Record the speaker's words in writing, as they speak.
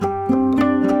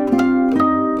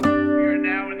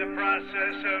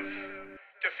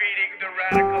defeating the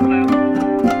radicalists,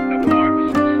 the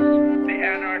Marxists, the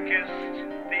anarchists,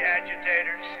 the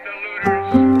agitators, the looters,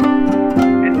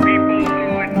 and people who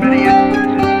in many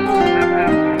instances have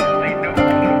absolutely no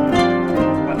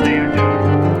clue what they are doing.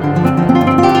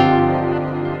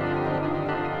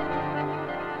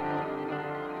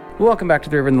 Welcome back to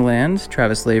The River and the Land.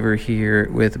 Travis Laver here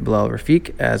with Bilal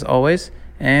Rafiq, as always.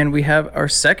 And we have our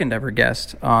second ever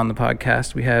guest on the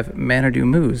podcast. We have Manidoo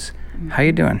Mooz. How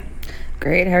you doing?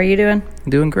 Great. How are you doing?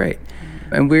 Doing great.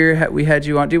 And we had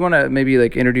you on. Do you want to maybe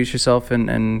like introduce yourself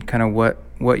and kind of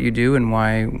what you do and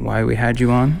why we had you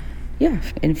on? Yeah,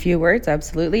 in a few words,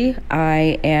 absolutely.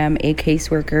 I am a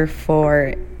caseworker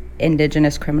for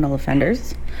Indigenous criminal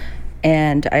offenders,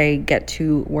 and I get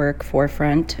to work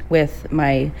forefront with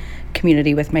my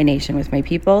community, with my nation, with my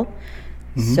people.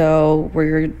 Mm-hmm. So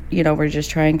we're just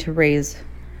trying to raise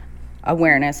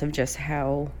awareness of just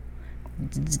how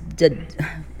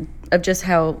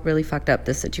really fucked up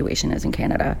this situation is in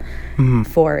Canada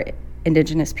for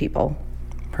Indigenous people.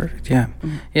 Perfect. Yeah.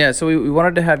 Yeah. So we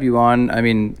wanted to have you on. I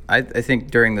mean, I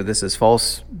think during the This Is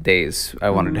False days,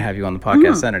 I wanted to have you on the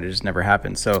podcast, and it just never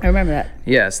happened. So I remember that.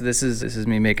 Yeah. So this is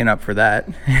me making up for that,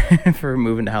 for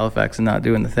moving to Halifax and not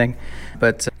doing the thing.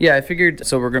 But yeah, I figured.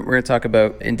 So we're gonna talk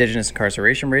about Indigenous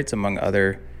incarceration rates among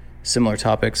other similar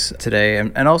topics today,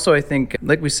 and also I think,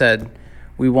 like we said,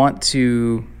 we want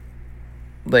to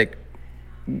like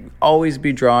always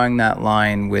be drawing that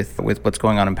line with what's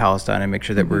going on in Palestine and make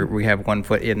sure that we have one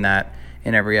foot in that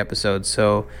in every episode.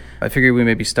 So I figured we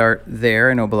maybe start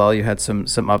there. I know, Bilal, you had some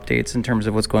updates in terms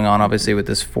of what's going on, obviously, with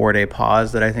this 4-day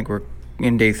pause that I think we're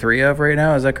in day 3 of right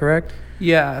now. Is that correct?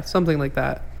 Yeah, something like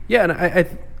that. Yeah,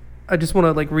 and I just want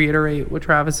to like reiterate what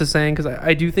Travis is saying, because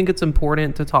I do think it's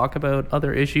important to talk about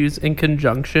other issues in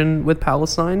conjunction with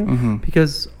Palestine,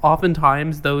 because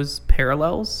oftentimes those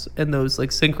parallels and those like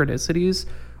synchronicities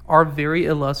are very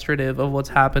illustrative of what's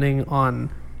happening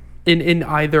in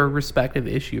either respective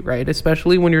issue, right?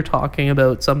 Especially when you're talking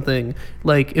about something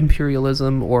like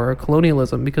imperialism or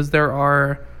colonialism, because there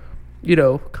are,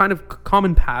 kind of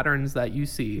common patterns that you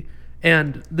see.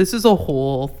 And this is a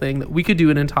whole thing that we could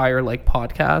do an entire like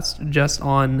podcast just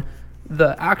on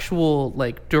the actual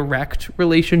like direct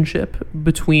relationship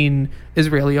between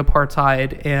Israeli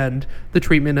apartheid and the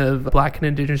treatment of Black and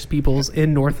Indigenous peoples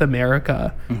in North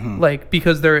America. Like,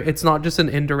 because it's not just an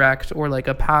indirect or like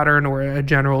a pattern or a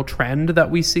general trend that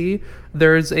we see.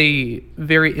 There's a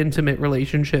very intimate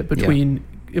relationship between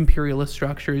imperialist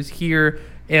structures here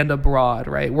and abroad,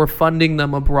 right? We're funding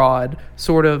them abroad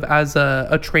sort of as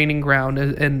a training ground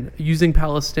and using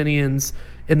Palestinians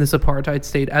in this apartheid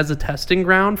state as a testing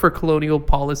ground for colonial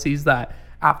policies that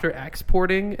after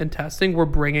exporting and testing, we're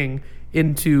bringing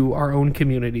into our own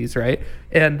communities, right?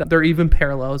 And there are even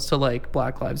parallels to like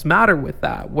Black Lives Matter with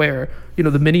that, where,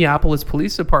 the Minneapolis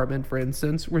Police Department, for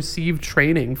instance, received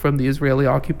training from the Israeli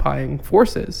occupying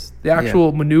forces. The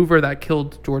actual maneuver that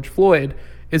killed George Floyd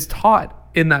is taught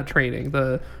in that training,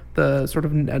 the sort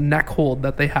of neck hold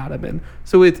that they had him in.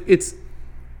 So it's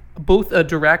both a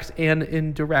direct and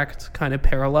indirect kind of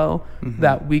parallel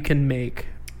that we can make.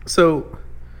 So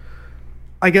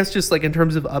I guess just like in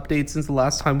terms of updates since the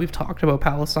last time we've talked about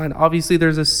Palestine, obviously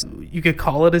there's you could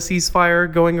call it a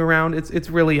ceasefire going around. It's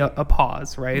really a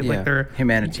pause, right? Yeah. Like they're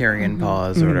humanitarian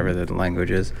pause or whatever the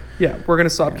language is. Yeah, we're going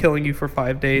to stop killing you for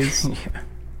 5 days.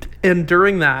 And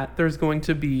during that, there's going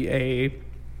to be a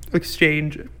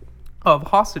exchange of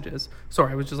hostages.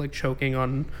 Sorry, I was just like choking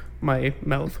on my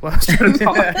mouth while I was trying to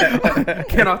talk.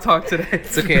 Cannot talk today.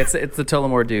 It's okay. It's the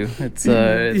Tullamore Dew. It's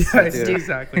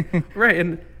exactly right.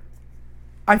 And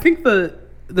I think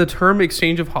the term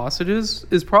exchange of hostages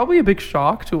is probably a big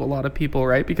shock to a lot of people,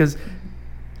 right? Because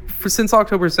since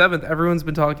October 7th, everyone's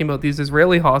been talking about these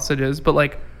Israeli hostages, but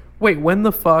like, wait, when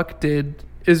the fuck did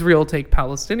Israel take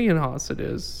Palestinian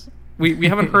hostages? We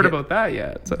haven't heard about that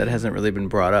yet. So. That hasn't really been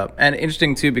brought up. And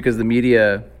interesting, too, because the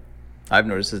media, I've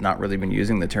noticed, has not really been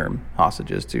using the term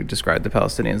hostages to describe the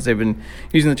Palestinians. They've been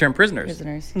using the term prisoners.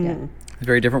 Prisoners, yeah. It's a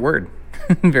very different word.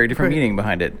 Very different meaning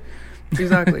behind it.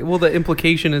 Exactly. Well, the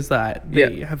implication is that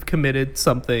they have committed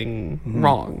something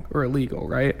wrong or illegal,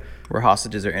 right? Where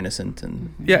hostages are innocent.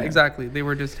 And exactly. They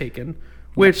were just taken.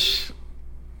 Which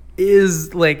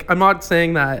is, like, I'm not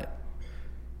saying that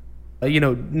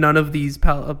none of these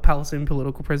Palestinian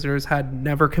political prisoners had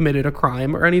never committed a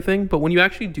crime or anything. But when you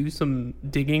actually do some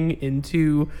digging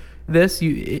into this,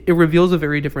 it reveals a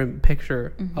very different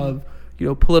picture of,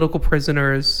 political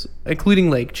prisoners, including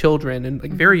like children and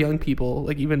like very young people,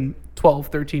 like even 12,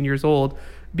 13 years old,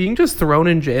 being just thrown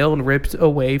in jail and ripped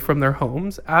away from their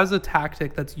homes as a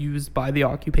tactic that's used by the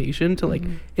occupation to like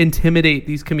intimidate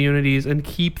these communities and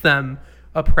keep them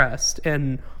oppressed.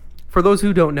 And for those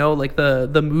who don't know, like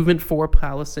the movement for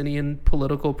Palestinian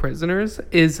political prisoners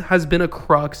has been a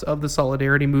crux of the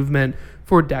solidarity movement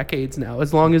for decades now.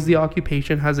 As long as the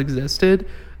occupation has existed,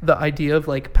 the idea of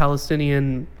like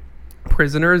Palestinian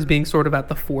prisoners being sort of at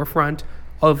the forefront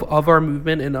of our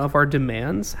movement and of our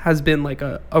demands has been like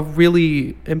a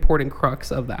really important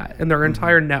crux of that. And there are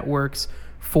entire networks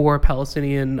for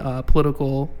Palestinian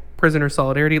political prisoner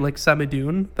solidarity, like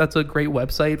Samidoun. That's a great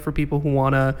website for people who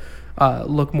want to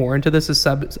look more into this.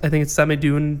 I think it's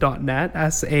samidoun.net,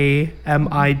 SAMIDOUN.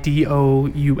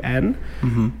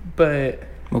 But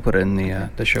we'll put it in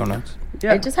the show notes.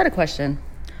 I just had a question.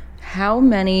 How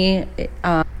many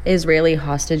Israeli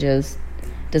hostages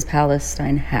does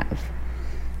Palestine have?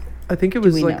 I think it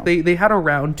was like they had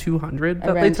around 200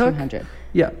 that they took. 200.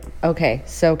 Yeah. Okay,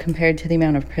 so compared to the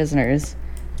amount of prisoners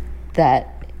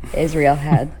that Israel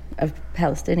had of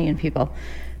Palestinian people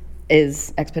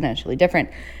is exponentially different.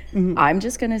 I'm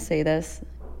just going to say this.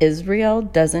 Israel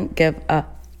doesn't give a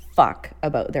fuck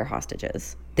about their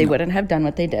hostages. They wouldn't have done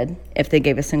what they did if they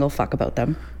gave a single fuck about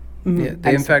them. Yeah,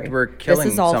 they in fact were killing.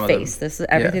 This is all some face. Of them. This is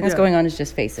everything that's going on is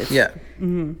just faces. Yeah, I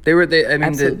mean,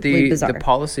 the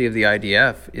policy of the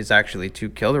IDF is actually to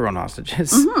kill their own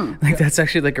hostages. Like that's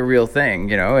actually like a real thing,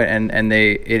 you know. And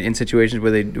they in situations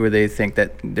where they think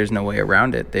that there's no way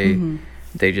around it, they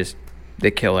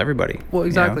kill everybody. Well,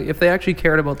 exactly. You know? If they actually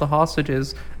cared about the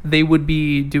hostages, they would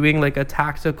be doing like a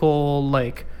tactical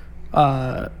like.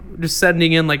 Just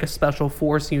sending in like a special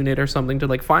force unit or something to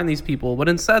like find these people, but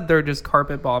instead they're just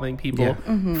carpet bombing people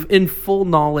in full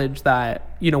knowledge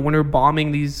that, you know, when you're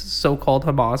bombing these so-called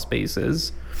Hamas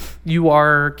bases, you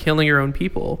are killing your own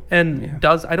people. And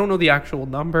I don't know the actual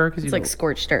number because it's like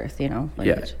scorched earth, you know.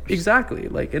 Like exactly.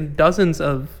 Like, and dozens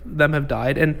of them have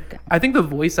died, and I think the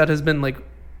voice that has been like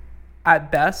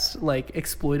at best like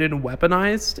exploited and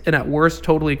weaponized and at worst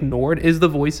totally ignored is the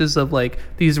voices of like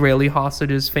the Israeli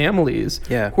hostages families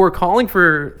who are calling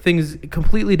for things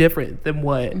completely different than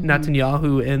what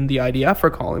Netanyahu and the IDF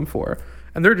are calling for.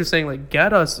 And they're just saying like,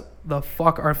 get us the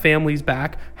fuck our families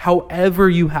back however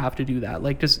you have to do that.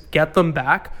 Like just get them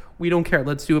back. We don't care.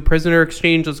 Let's do a prisoner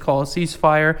exchange. Let's call a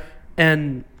ceasefire.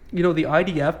 And you know, the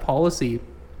IDF policy,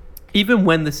 even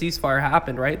when the ceasefire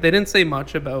happened, right, they didn't say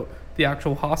much about the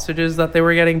actual hostages that they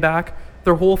were getting back.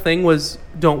 Their whole thing was,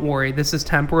 don't worry, this is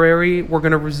temporary. We're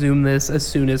going to resume this as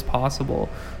soon as possible.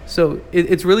 So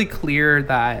it's really clear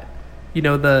that, you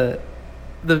know, the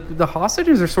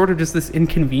hostages are sort of just this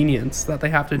inconvenience that they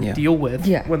have to deal with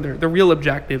when the real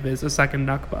objective is a second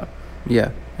Nakba.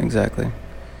 Yeah, exactly.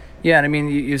 Yeah, and I mean,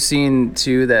 you've seen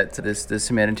too that this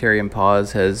humanitarian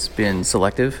pause has been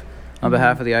selective on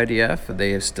behalf of the IDF.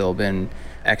 They have still been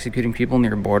executing people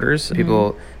near borders.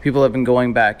 People have been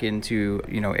going back into,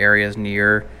 you know, areas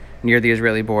near the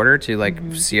Israeli border to like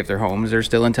see if their homes are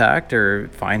still intact or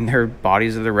find their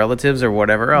bodies of their relatives or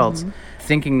whatever else,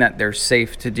 thinking that they're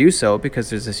safe to do so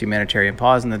because there's this humanitarian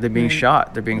pause and that they're being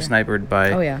shot, they're being sniped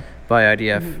by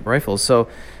IDF rifles. So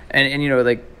and you know,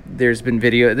 like there's been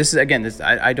video. This is again,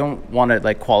 I don't want to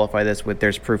like qualify this with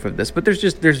there's proof of this, but there's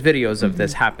videos of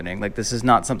this happening. Like this is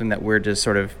not something that we're just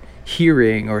sort of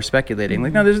hearing or speculating.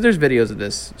 Like no, there's videos of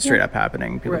this straight up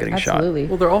happening. People getting shot.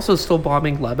 Well, they're also still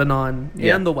bombing Lebanon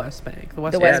and the West Bank. The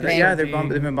West Bank.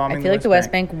 They've been bombing. I feel like the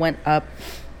West Bank went up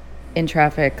in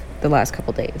traffic the last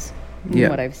couple days. From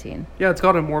what I've seen. Yeah, it's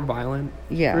gotten more violent.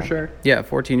 Yeah, for sure. Yeah, a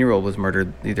 14-year-old was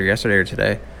murdered either yesterday or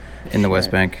today in the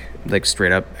West Bank, like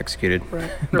straight up executed.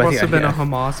 Right. There must have been a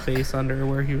Hamas base under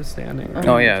where he was standing. Right?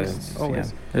 Oh yeah,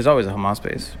 there's always a Hamas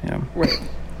base. You know. Right.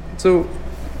 So,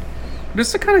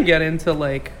 just to kind of get into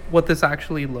like what this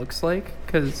actually looks like,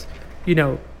 because you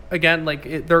know, again, like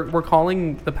we're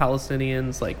calling the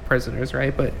Palestinians like prisoners,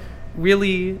 right? But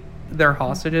really, they're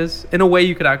hostages. In a way,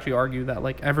 you could actually argue that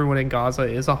like everyone in Gaza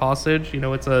is a hostage. You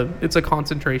know, it's a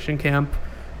concentration camp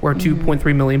where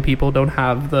 2.3 million people don't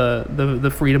have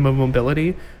the freedom of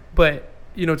mobility. But,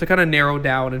 you know, to kind of narrow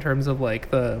down in terms of like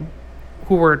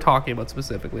who we're talking about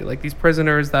specifically, like these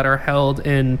prisoners that are held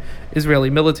in Israeli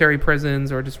military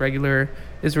prisons or just regular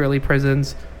Israeli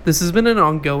prisons, this has been an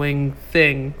ongoing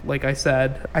thing. Like I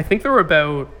said, I think there were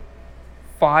about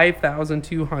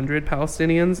 5,200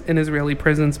 Palestinians in Israeli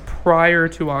prisons prior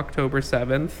to October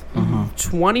 7th.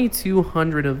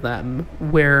 2,200 of them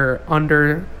were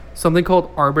under something called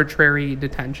arbitrary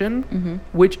detention,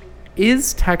 which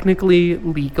is technically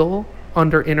legal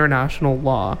under international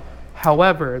law.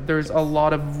 However, there's a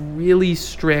lot of really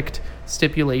strict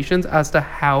stipulations as to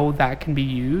how that can be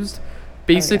used.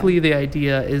 Basically, the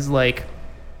idea is like,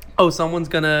 someone's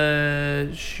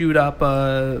gonna shoot up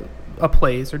a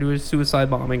place or do a suicide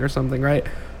bombing or something, right?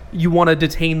 you want to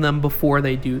detain them before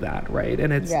they do that, right?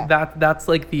 And it's that's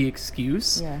like the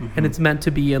excuse, and it's meant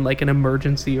to be in like an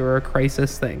emergency or a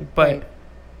crisis thing, but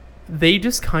they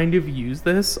just kind of use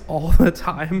this all the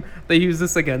time. They use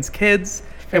this against kids.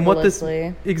 And what this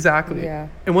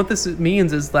and what this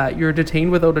means is that you're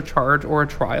detained without a charge or a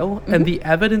trial, and the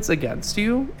evidence against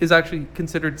you is actually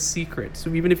considered secret.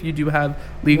 So even if you do have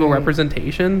legal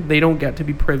representation, they don't get to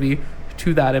be privy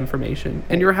to that information.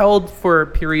 And you're held for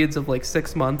periods of like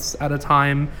 6 months at a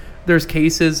time. There's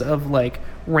cases of like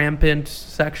rampant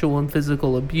sexual and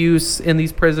physical abuse in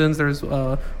these prisons. There's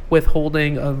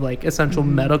withholding of like essential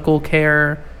medical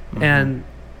care, and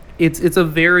it's a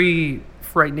very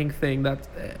frightening thing that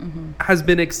has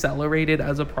been accelerated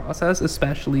as a process,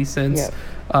 especially since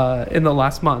in the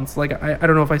last months. Like I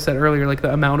don't know if I said earlier, like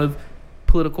the amount of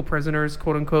political prisoners,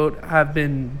 quote unquote, have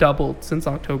been doubled since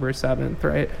October 7th,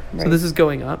 right? So this is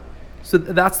going up. So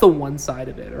that's the one side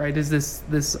of it, right? Is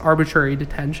this arbitrary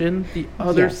detention. The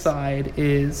other side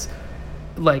is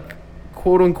like,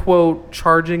 quote unquote,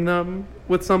 charging them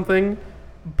with something,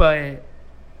 but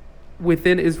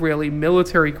within Israeli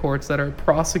military courts that are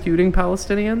prosecuting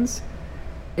Palestinians,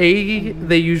 A,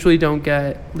 they usually don't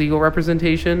get legal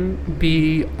representation.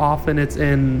 B, often it's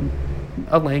in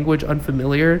a language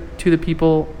unfamiliar to the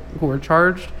people who are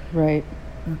charged. Right.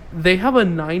 They have a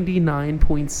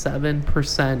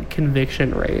 99.7%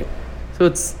 conviction rate. So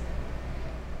it's,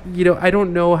 I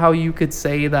don't know how you could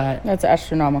say that. That's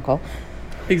astronomical.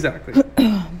 Exactly.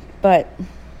 But,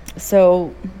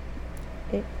 so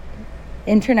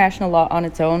international law on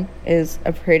its own is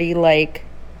a pretty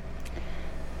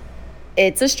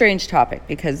it's a strange topic,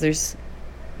 because there's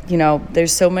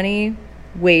so many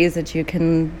ways that you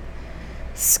can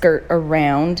skirt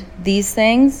around these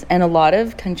things, and a lot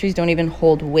of countries don't even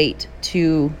hold weight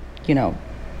to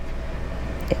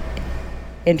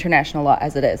international law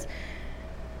as it is.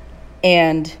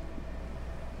 And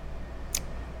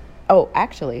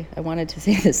actually, I wanted to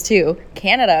say this too.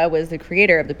 Canada was the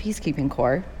creator of the Peacekeeping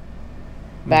Corps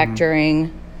back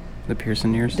during the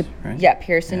Pearson years, right? Yeah,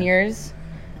 Pearson years.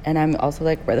 And I'm also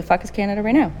like, where the fuck is Canada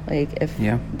right now? Like, if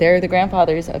they're the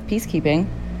grandfathers of peacekeeping,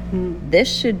 this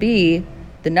should be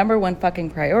the number one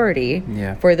fucking priority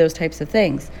for those types of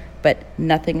things. But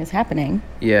nothing is happening.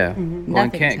 Yeah. Well,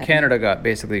 Canada got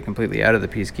basically completely out of the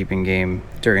peacekeeping game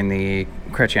during the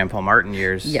Chrétien Paul Martin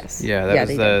years. Yes. Yeah,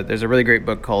 there's a really great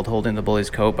book called Holding the Bully's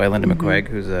Coat by Linda McQuaig,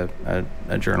 who's a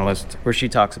journalist, where she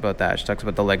talks about that. She talks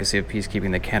about the legacy of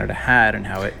peacekeeping that Canada had and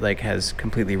how it has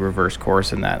completely reversed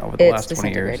course in that over the last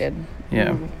 20 years.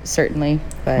 Yeah. Certainly,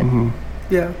 but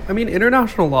yeah, I mean,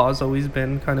 international law has always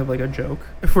been kind of like a joke,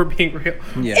 if we're being real.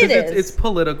 Yeah. It's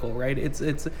political, right? It's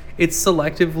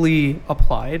selectively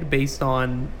applied based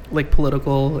on like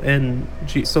political and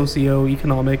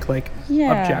socio-economic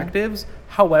objectives.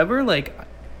 However,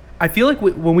 I feel like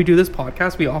when we do this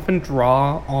podcast, we often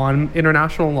draw on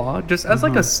international law just as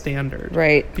like a standard,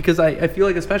 right? Because I feel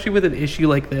like, especially with an issue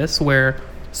like this, where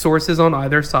sources on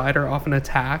either side are often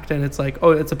attacked, and it's like,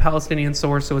 oh, it's a Palestinian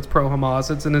source, so it's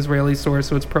pro-Hamas. It's an Israeli source,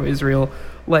 so it's pro-Israel.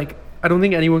 Like, I don't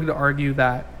think anyone could argue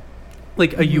that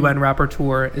like a UN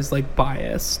rapporteur is like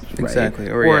biased, right? Exactly.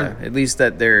 Or at least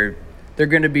that they're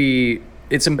going to be.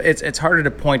 It's harder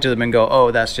to point to them and go,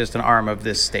 oh, that's just an arm of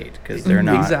this state, because they're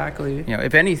not. Exactly.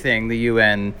 If anything, the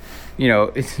UN,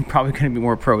 it's probably going to be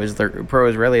more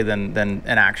pro-Israeli than an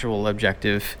actual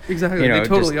objective. Exactly. They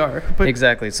totally are. But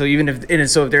exactly. So even if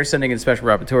they're sending in special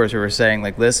rapporteurs who are saying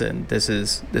like, listen, this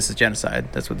is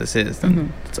genocide. That's what this is.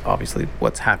 Then it's obviously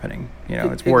what's happening.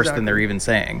 It's worse than they're even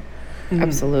saying.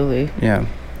 Absolutely. Yeah.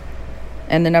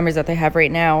 And the numbers that they have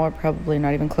right now are probably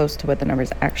not even close to what the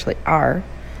numbers actually are.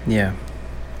 Yeah.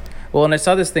 Well, and I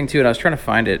saw this thing too, and I was trying to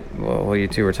find it while you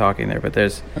two were talking there. But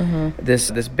there's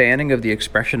this banning of the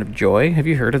expression of joy. Have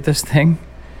you heard of this thing?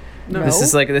 No. This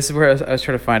is where I was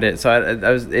trying to find it.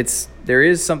 So there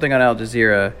is something on Al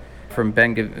Jazeera from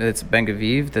Ben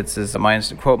Gaviv that says, my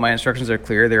instructions are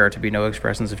clear. There are to be no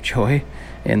expressions of joy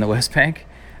in the West Bank.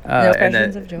 No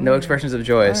expressions of joy. No expressions of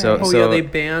joy. Right. So they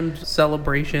banned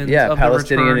celebrations. Yeah, of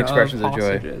Palestinian the expressions of of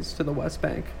joy to the West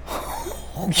Bank.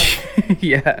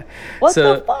 Yeah. What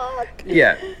the fuck?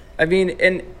 Yeah. I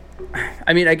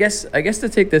guess to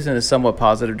take this in a somewhat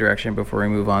positive direction before we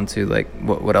move on to like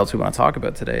what else we want to talk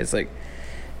about today is like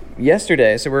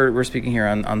yesterday. So we're speaking here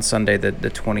on Sunday, the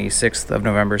 26th of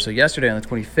November. So yesterday on the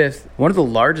 25th, one of the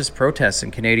largest protests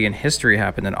in Canadian history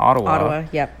happened in Ottawa.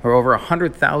 Yep. Where over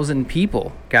 100,000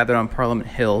 people gathered on Parliament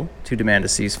Hill to demand a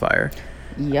ceasefire.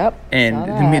 Yep.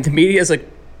 And the media is like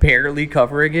barely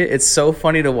covering it. It's so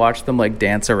funny to watch them like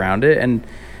dance around it. And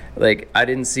like I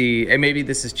didn't see, and maybe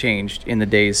this has changed in the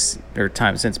days or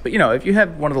time since, but if you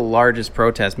have one of the largest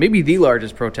protests, maybe the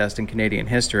largest protest in Canadian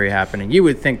history happening, you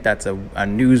would think that's a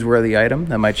newsworthy item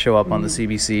that might show up on the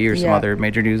CBC or some other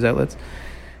major news outlets.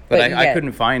 But I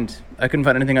couldn't find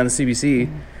anything on the CBC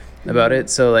about it.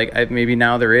 So maybe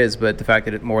now there is, but the fact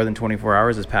that more than 24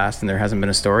 hours has passed and there hasn't been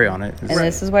a story on it. And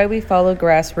this is why we follow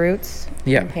grassroots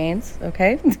campaigns,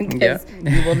 okay? Because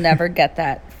you will never get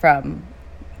that from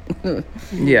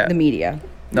the media.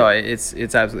 No, it's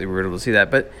absolutely brutal to see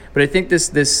that. But I think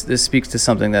this speaks to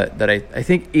something that I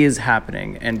think is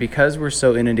happening. And because we're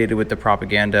so inundated with the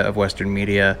propaganda of Western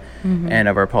media and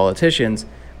of our politicians,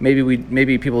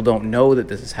 maybe people don't know that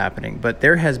this is happening, but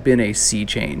there has been a sea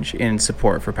change in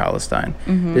support for Palestine.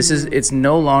 It's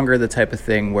no longer the type of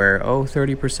thing where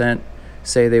 30%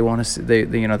 say they want to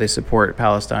they support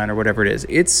Palestine or whatever it is.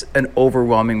 It's an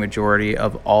overwhelming majority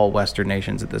of all Western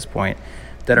nations at this point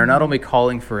that are not only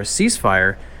calling for a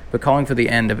ceasefire but calling for the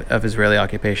end of Israeli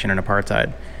occupation and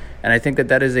apartheid. And I think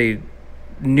that is a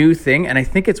new thing, and I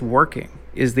think it's working.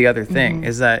 Is the other thing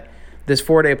is that this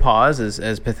 4-day pause,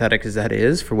 as pathetic as that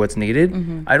is for what's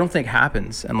needed, I don't think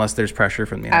happens unless there's pressure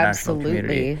from the international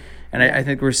community. And I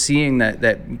think we're seeing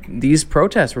that these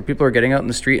protests where people are getting out in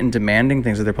the street and demanding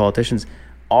things of their politicians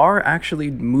are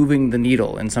actually moving the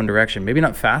needle in some direction. Maybe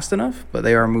not fast enough, but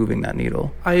they are moving that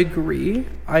needle. I agree.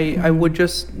 I would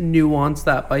just nuance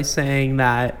that by saying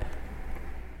that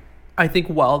I think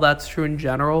while that's true in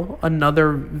general,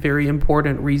 another very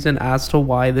important reason as to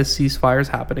why this ceasefire is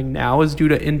happening now is due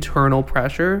to internal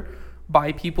pressure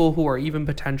by people who are even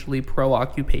potentially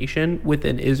pro-occupation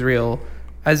within Israel,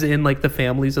 as in the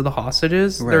families of the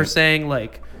hostages. Right. They're saying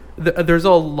there's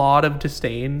a lot of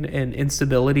disdain and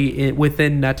instability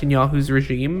within Netanyahu's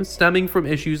regime stemming from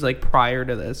issues prior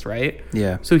to this, right?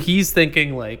 Yeah. So he's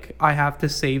thinking I have to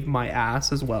save my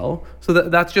ass as well. So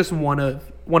that's just one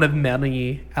of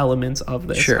many elements of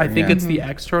this. Sure, I think it's the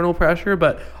external pressure,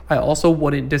 but I also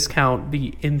wouldn't discount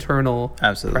the internal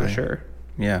pressure.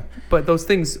 Yeah. But those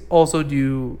things also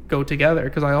do go together,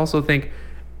 because I also think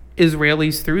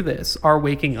Israelis through this are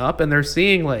waking up and they're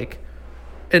seeing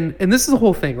and this is the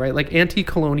whole thing, right?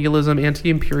 Anti-colonialism,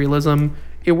 anti-imperialism,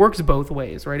 it works both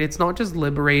ways, right? It's not just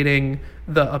liberating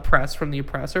the oppressed from the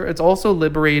oppressor. It's also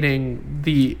liberating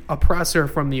the oppressor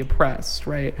from the oppressed,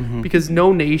 right? Because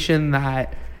no nation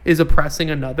that is oppressing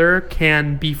another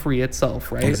can be free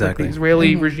itself, right? Exactly. The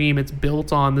Israeli regime, it's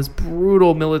built on this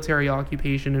brutal military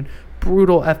occupation and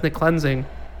brutal ethnic cleansing.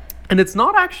 And it's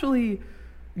not actually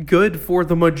good for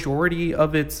the majority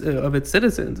of its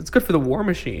citizens. It's good for the war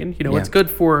machine, it's good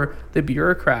for the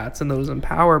bureaucrats and those in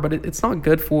power, but it's not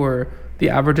good for the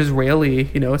average Israeli,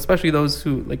 especially those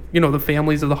who the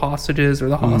families of the hostages or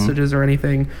the hostages or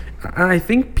anything. And I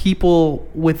think people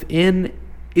within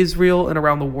Israel and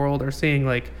around the world are saying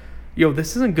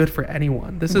this isn't good for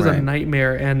anyone. This is a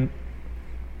nightmare, and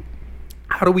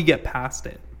how do we get past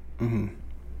it?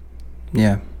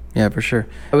 Yeah, for sure.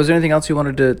 Was there anything else you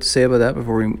wanted to say about that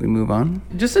before we move on?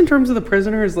 Just in terms of the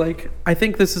prisoners, I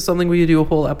think this is something we could do a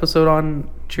whole episode on.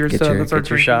 Cheers to that's our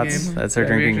drinking shots. Game. That's our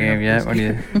drinking game. Yeah, when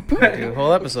you do a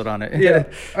whole episode on it. Yeah,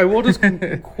 I will just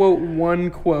quote one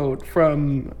quote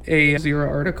from a Zero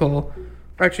article.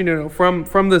 Actually, no,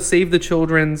 from the Save the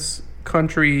Children's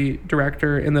country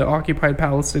director in the occupied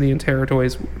Palestinian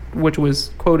territories, which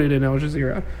was quoted in Al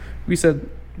Jazeera. We said,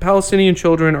 Palestinian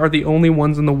children are the only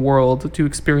ones in the world to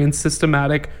experience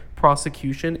systematic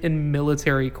prosecution in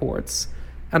military courts.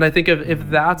 And I think if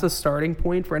that's a starting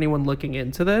point for anyone looking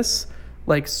into this,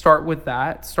 start with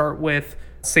that. Start with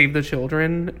Save the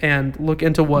Children and look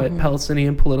into what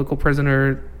Palestinian political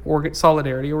prisoner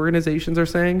solidarity organizations are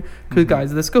saying. Because,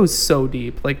 guys, this goes so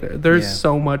deep. There's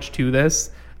so much to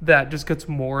this that just gets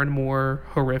more and more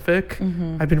horrific.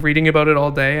 I've been reading about it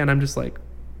all day, and I'm just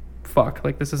fuck,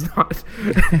 this is not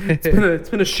it's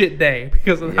been a shit day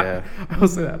because of that. I will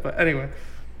say that, but anyway.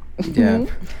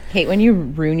 Hate when you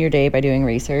ruin your day by doing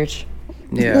research.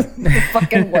 Yeah. The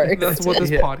fucking worst. That's what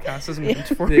this podcast is meant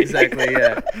for. Exactly,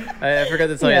 yeah. I forgot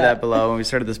to tell you that below when we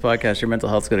started this podcast. Your mental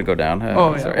health's going to go down.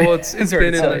 Oh, yeah. Well, it's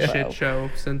been in a shit show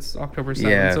since October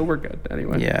 7th, so we're good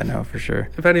anyway. Yeah, no, for sure.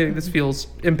 If anything, this feels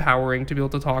empowering to be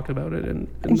able to talk about it and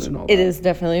all that. It is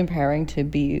definitely empowering to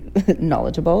be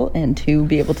knowledgeable and to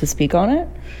be able to speak on it.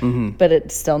 But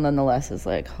it still nonetheless is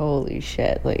holy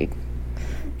shit.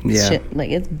 Shit,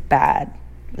 it's bad.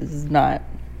 This is not...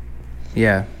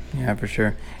 Yeah. Yeah, for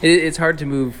sure. It's hard to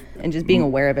move. And just being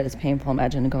aware of it is painful.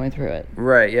 Imagine going through it.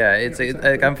 Right. Yeah.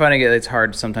 Like, I'm finding it's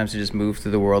hard sometimes to just move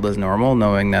through the world as normal,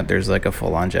 knowing that there's like a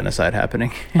full-on genocide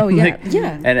happening. Oh yeah, like,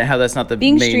 yeah. And how that's not the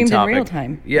being main streamed topic. in real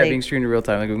time. Yeah, like, being streamed in real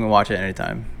time. Like we can watch it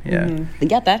anytime. Yeah.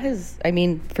 Yeah, that has. I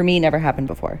mean, for me, never happened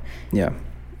before. Yeah.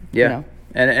 Yeah. You know?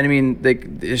 And I mean,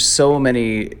 like, there's so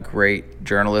many great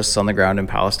journalists on the ground in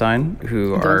Palestine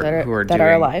who are alive. That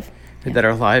are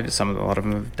alive. A lot of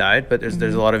them have died, but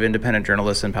there's a lot of independent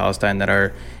journalists in Palestine that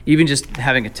are even just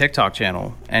having a TikTok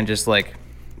channel and just like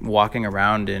walking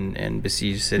around in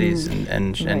besieged cities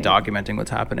and documenting what's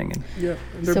happening. And yeah,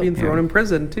 and they're being thrown in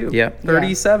prison too. Yeah,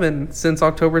 37 since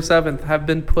October 7th have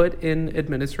been put in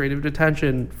administrative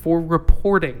detention for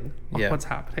reporting on what's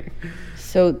happening.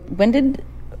 So when did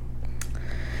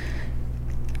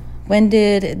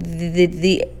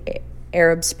the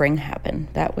Arab Spring happen?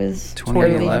 That was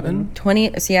 2011.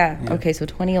 Okay, so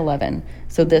 2011.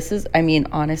 So this is, I mean,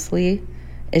 honestly,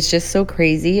 it's just so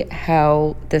crazy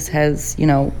how this has,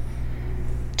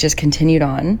 just continued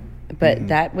on. But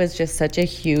that was just such a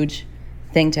huge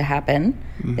thing to happen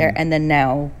there. And then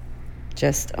now,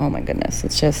 just, oh my goodness,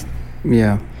 it's just...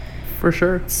 Yeah. For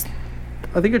sure.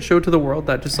 I think it showed to the world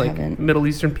that just like Middle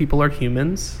Eastern people are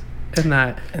humans. And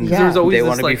there's always they this,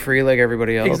 want to be free like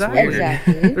everybody else.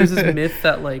 Exactly. There's this myth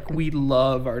that like we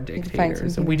love our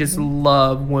dictators and we just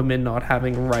love women not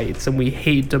having rights and we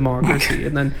hate democracy.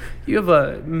 And then you have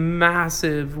a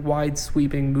massive, wide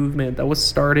sweeping movement that was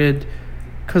started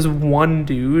because one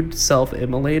dude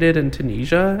self-immolated in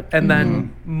Tunisia, and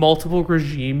then multiple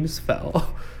regimes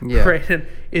fell. Yeah. Right, and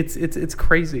it's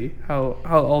crazy how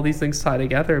all these things tie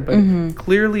together. But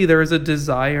clearly there is a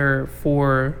desire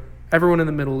for everyone in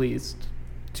the Middle East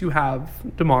to have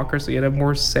democracy and have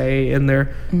more say in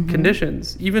their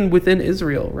conditions, even within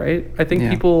Israel, right? I think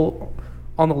people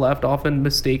on the left often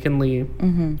mistakenly,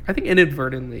 I think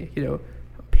inadvertently,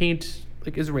 paint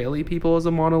like Israeli people as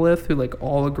a monolith who like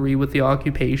all agree with the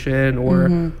occupation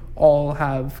or all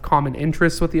have common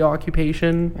interests with the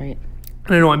occupation. Right.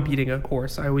 And I know I'm beating a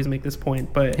horse. I always make this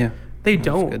point, but they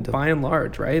don't, by and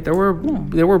large, right? There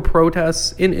were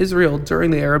protests in Israel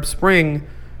during the Arab Spring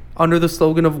under the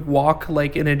slogan of walk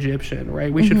like an Egyptian,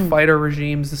 right? We should fight our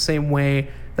regimes the same way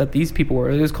that these people were.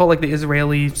 It was called like the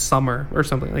Israeli summer or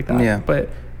something like that. Yeah. But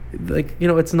like,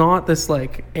 it's not this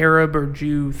like Arab or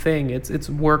Jew thing. It's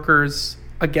workers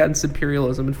against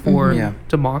imperialism and for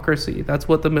democracy. That's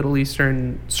what the Middle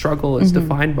Eastern struggle is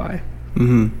defined by.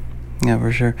 Yeah,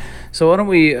 for sure. So why don't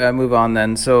we move on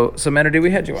then? So Manidoo, we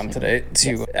had you on today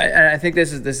to. I think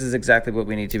this is exactly what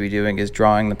we need to be doing, is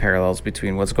drawing the parallels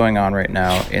between what's going on right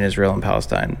now in Israel and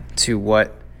Palestine to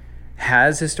what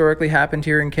has historically happened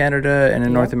here in Canada and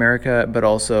in North America, but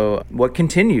also what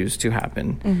continues to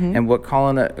happen and what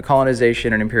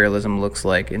colonization and imperialism looks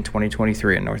like in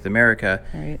 2023 in North America,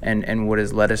 and what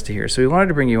has led us to here. So we wanted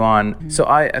to bring you on. So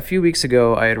a few weeks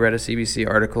ago, I had read a CBC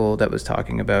article that was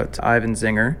talking about Ivan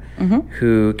Zinger,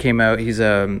 who came out. He's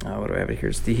what do I have it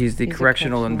here? He's the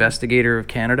correctional investigator of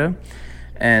Canada,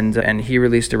 and he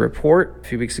released a report a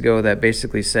few weeks ago that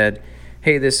basically said,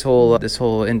 hey, this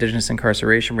whole Indigenous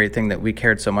incarceration rate thing that we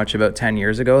cared so much about 10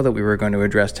 years ago, that we were going to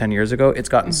address 10 years ago, it's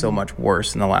gotten so much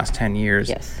worse in the last 10 years.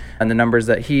 Yes. And the numbers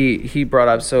that he brought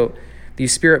up, so the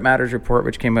Spirit Matters report,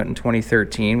 which came out in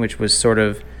 2013, which was sort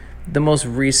of the most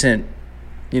recent,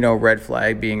 red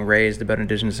flag being raised about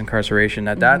Indigenous incarceration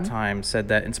at that time, said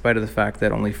that in spite of the fact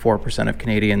that only 4% of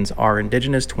Canadians are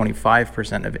Indigenous,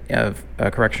 25% of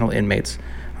correctional inmates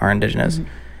are Indigenous.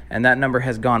 And that number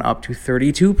has gone up to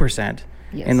 32%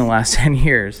 in the last 10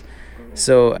 years.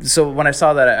 So when I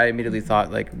saw that, I immediately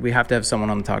thought, like, we have to have someone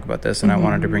on to talk about this, and I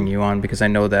wanted to bring you on because I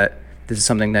know that this is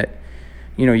something that,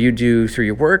 you do through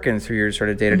your work and through your sort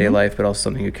of day-to-day life, but also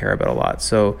something you care about a lot.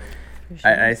 So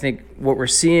I think what we're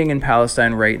seeing in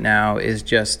Palestine right now is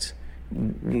just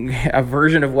a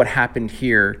version of what happened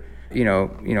here,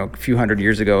 a few hundred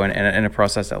years ago, and a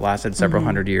process that lasted several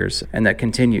hundred years, and that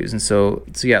continues. And so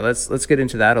yeah, let's get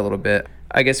into that a little bit.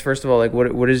 I guess first of all, like,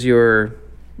 what is your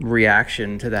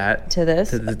reaction to that? To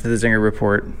this? To the Zinger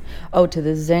report? Oh, to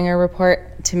the Zinger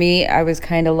report. To me, I was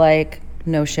kind of like,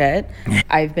 no shit.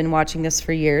 I've been watching this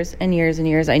for years and years and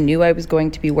years. I knew I was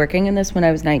going to be working in this when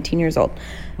I was 19 years old.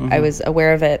 I was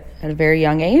aware of it at a very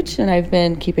young age, and I've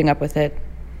been keeping up with it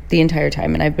the entire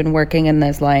time. And I've been working in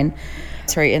this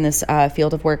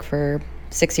field of work for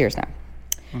 6 years now.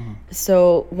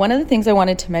 So one of the things I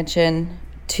wanted to mention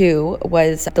too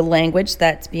was the language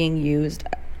that's being used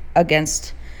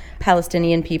against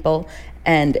Palestinian people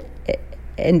and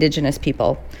Indigenous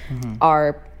people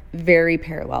are very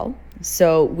parallel.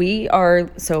 So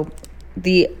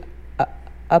the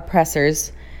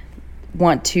oppressors,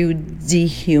 want to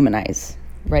dehumanize,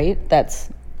 right? That's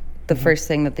the first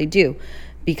thing that they do,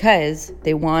 because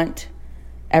they want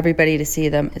everybody to see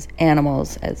them as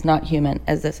animals, as not human,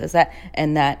 as this, as that,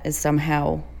 and that is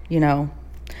somehow,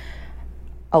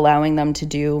 allowing them to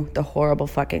do the horrible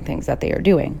fucking things that they are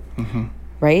doing,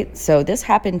 right? So this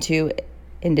happened to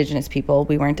Indigenous people.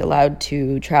 We weren't allowed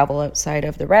to travel outside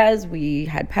of the res. We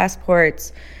had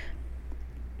passports.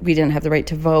 We didn't have the right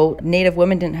to vote. Native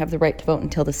women didn't have the right to vote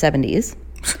until the 70s.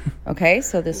 Okay,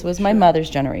 so this was my mother's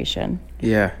generation.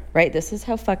 Yeah. Right? This is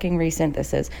how fucking recent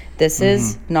this is. This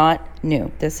is not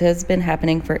new. This has been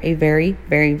happening for a very,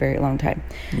 very, very long time.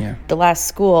 Yeah. The last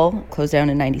school closed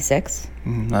down in 96.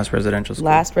 Last residential school.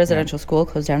 Last residential school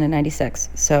closed down in 96.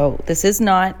 So this is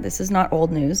not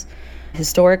old news.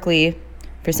 Historically,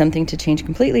 for something to change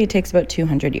completely, it takes about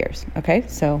 200 years. Okay?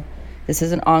 So this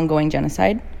is an ongoing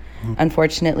genocide.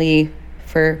 Unfortunately,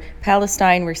 for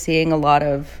Palestine, we're seeing a lot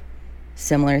of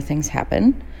similar things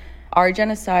happen. Our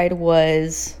genocide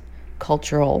was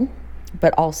cultural,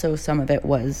 but also some of it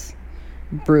was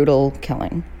brutal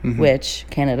killing, which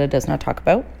Canada does not talk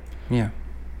about. Yeah.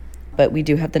 But we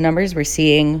do have the numbers. We're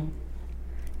seeing,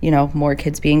 more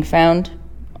kids being found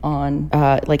on,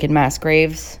 like in mass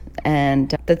graves.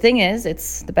 And the thing is,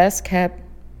 it's the best kept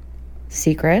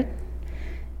secret,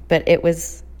 but it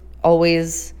was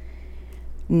always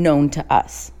known to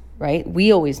us, right?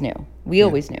 We always knew. We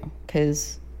always knew,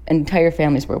 because entire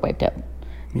families were wiped out.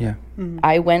 Yeah.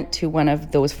 I went to one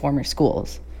of those former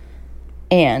schools,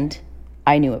 and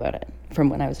I knew about it from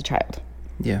when I was a child.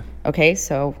 Yeah. Okay,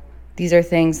 so these are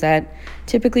things that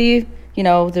typically,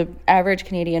 the average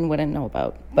Canadian wouldn't know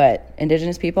about, but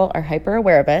Indigenous people are hyper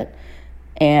aware of it,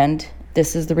 and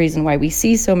this is the reason why we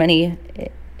see so many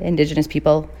Indigenous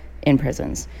people in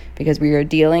prisons, because we are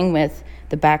dealing with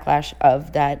the backlash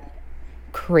of that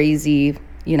crazy,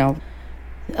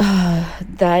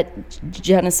 that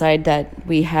genocide that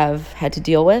we have had to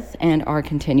deal with and are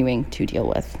continuing to deal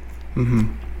with.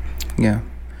 Yeah.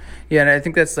 Yeah, and I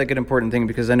think that's like an important thing,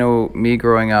 because I know me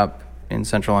growing up in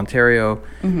Central Ontario,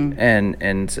 and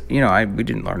we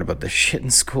didn't learn about this shit in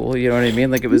school, you know what I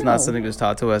mean? Like, it was not something that was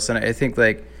taught to us. And I think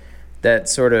like that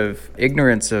sort of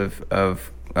ignorance of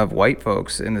white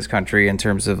folks in this country, in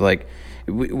terms of like,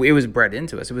 it was bred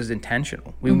into us. It was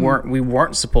intentional. We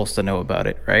weren't supposed to know about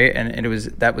it, right? And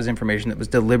that was information that was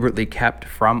deliberately kept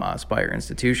from us by our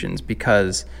institutions,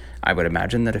 because I would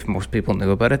imagine that if most people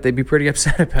knew about it, they'd be pretty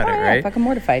upset about it, right? Fucking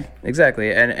mortified.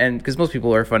 Exactly, and because most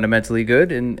people are fundamentally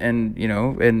good, and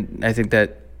I think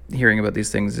that hearing about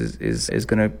these things is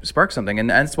going to spark something, and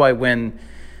that's why when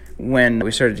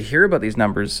we started to hear about these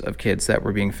numbers of kids that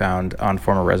were being found on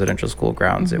former residential school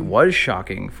grounds, it was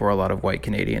shocking for a lot of white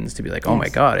Canadians to be like, "Oh my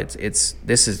God,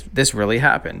 this really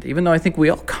happened." Even though I think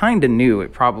we all kind of knew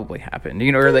it probably happened,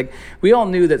 or like we all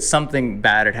knew that something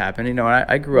bad had happened. And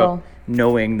I grew up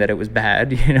knowing that it was bad.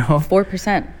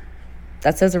 4%.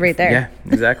 That says it right there. Yeah,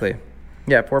 exactly.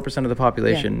 Yeah, 4% of the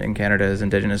population in Canada is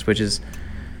Indigenous, which is.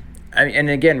 And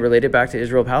again, related back to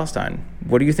Israel-Palestine,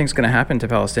 what do you think is going to happen to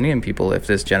Palestinian people if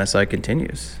this genocide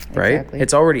continues, right? Exactly.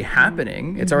 It's already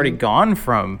happening. It's already gone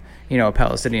from,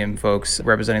 Palestinian folks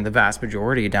representing the vast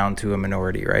majority down to a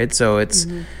minority, right? So it's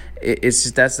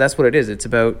just, that's what it is. It's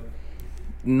about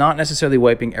not necessarily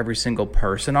wiping every single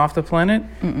person off the planet,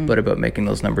 but about making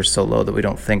those numbers so low that we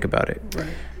don't think about it. Right.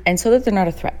 And so that they're not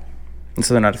a threat. And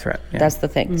so they're not a threat. Yeah. That's the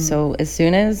thing. So as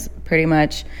soon as pretty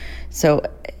much,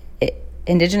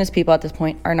 Indigenous people at this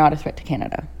point are not a threat to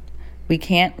Canada. We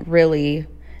can't really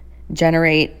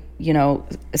generate,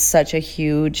 such a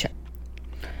huge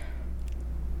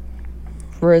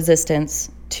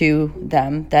resistance to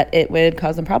them that it would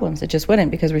cause them problems. It just wouldn't,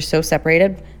 because we're so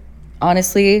separated.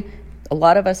 Honestly, a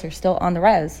lot of us are still on the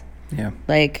res. Yeah.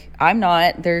 Like, I'm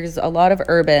not. There's a lot of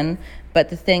urban, but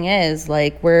the thing is,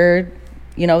 like,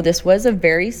 this was a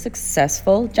very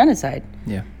successful genocide.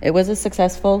 Yeah. It was a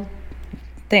successful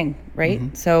thing, right?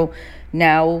 So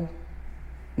now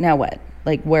what?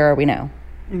 Like, where are we now?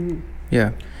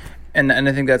 Yeah. And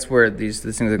I think that's where these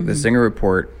things like the Singer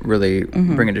report really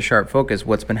bring into sharp focus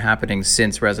what's been happening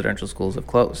since residential schools have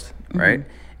closed, right?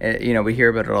 We hear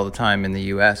about it all the time in the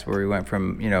U.S. where we went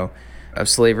from, of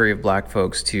slavery of black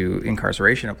folks to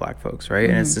incarceration of black folks, right?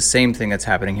 And it's the same thing that's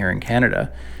happening here in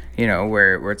Canada,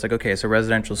 where it's like, okay, so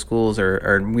residential schools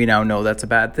are we now know that's a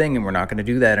bad thing and we're not going to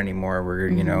do that anymore.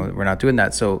 We're not doing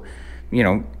that. So,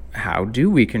 how do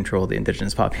we control the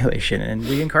Indigenous population? And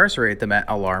we incarcerate them at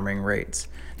alarming rates.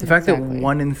 The fact that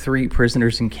 1 in 3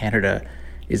 prisoners in Canada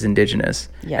is Indigenous,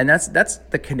 and that's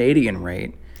the Canadian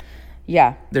rate.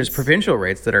 Yeah. There's provincial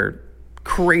rates that are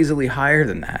crazily higher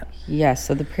than that. Yes,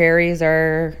 so the prairies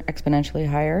are exponentially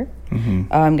higher.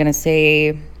 I'm going to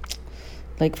say,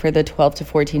 like, for the 12 to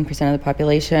 14% of the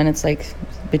population, it's like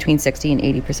between 60 and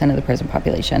 80% of the present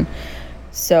population.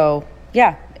 So,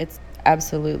 yeah, it's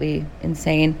absolutely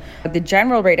insane. The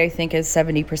general rate, I think, is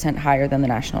 70% higher than the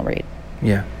national rate.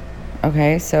 Yeah.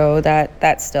 Okay, so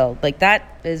that's still, like,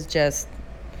 that is just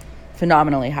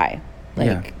phenomenally high.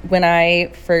 Like, when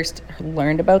I first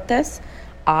learned about this,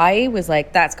 I was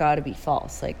like, that's got to be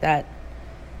false. Like, that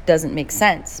doesn't make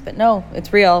sense. But no,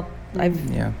 it's real.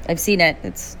 I've seen it.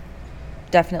 It's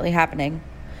definitely happening.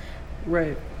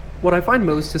 Right. What I find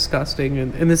most disgusting,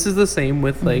 and this is the same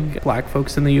with like black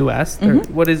folks in the U.S.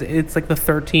 It's like the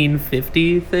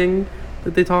 1350 thing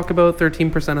that they talk about.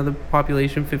 13% of the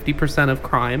population, 50% of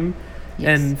crime,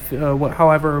 and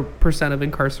however percent of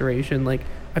incarceration. Like,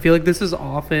 I feel like this is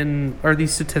often, or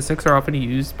these statistics are often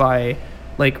used by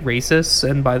like racists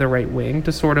and by the right wing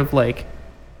to sort of like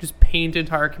just paint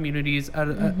entire communities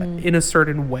in a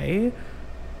certain way.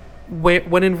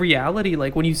 When in reality,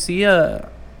 like when you see a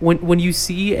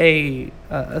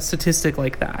statistic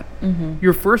like that,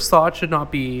 your first thought should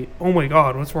not be, oh my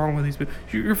God, what's wrong with these people?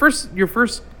 Your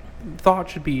first thought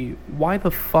should be, why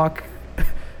the fuck?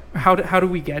 How do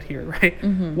we get here, right?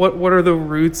 What are the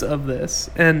roots of this?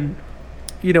 And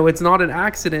it's not an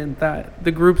accident that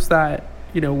the groups that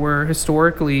were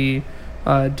historically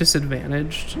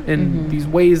disadvantaged in these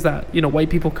ways that white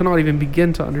people cannot even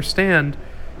begin to understand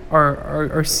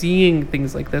are seeing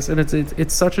things like this, and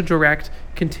it's such a direct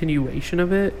continuation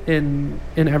of it in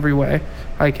every way.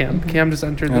 Hi, Cam. Cam just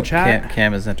entered the chat.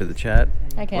 Cam has entered the chat.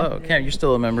 Hi, Cam. Hello, Cam. You're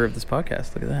still a member of this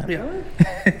podcast. Look at that.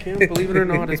 Yeah. Cam, believe it or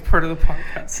not, is part of the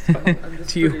podcast.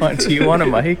 So do you want a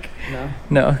mic? No.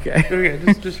 No. Okay.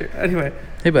 Okay. Just anyway.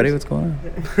 Hey, buddy. What's going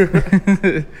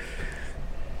on?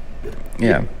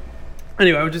 Yeah.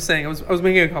 Anyway, I was just saying. I was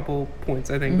making a couple points.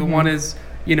 I think the one is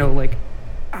like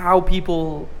how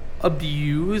people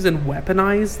abuse and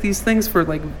weaponize these things for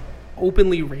like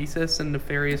openly racist and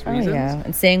nefarious reasons. Oh, yeah,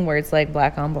 and saying words like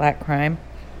black on black crime.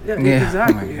 Yeah.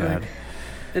 Exactly. Oh my God.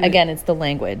 Again, it's the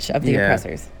language of the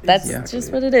oppressors. That's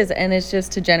just what it is, and it's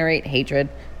just to generate hatred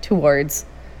towards,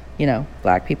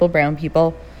 black people, brown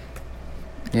people.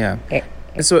 Yeah.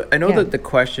 So I know that the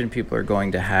question people are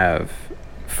going to have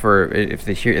for if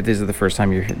this is the first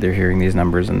time they're hearing these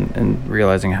numbers and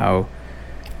realizing how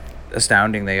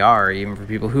astounding they are, even for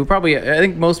people who probably, I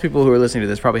think most people who are listening to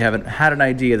this probably haven't had an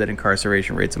idea that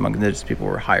incarceration rates among indigenous people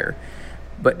were higher.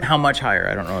 But how much higher?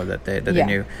 I don't know that they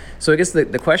knew. So I guess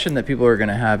the question that people are going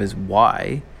to have is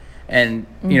why, and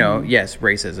yes,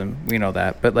 racism, we know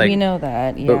that, but like we know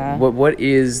that, yeah. But what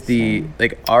is the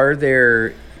Are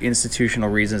there institutional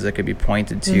reasons that could be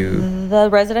pointed to? The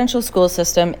residential school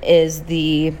system is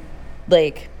this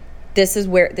is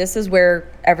where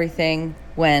everything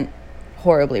went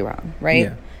horribly wrong, right?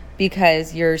 Yeah.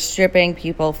 Because you're stripping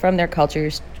people from their culture,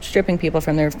 you're stripping people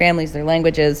from their families, their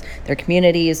languages, their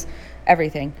communities,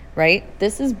 everything, right?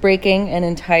 This is breaking an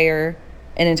entire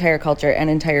culture, an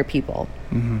entire people,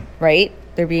 right?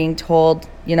 They're being told,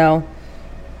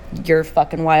 you're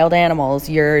fucking wild animals,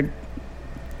 you're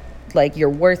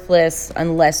worthless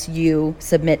unless you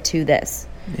submit to this.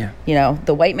 Yeah.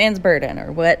 The white man's burden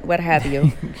or what have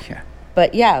you. Yeah.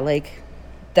 But yeah,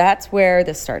 that's where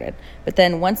this started. But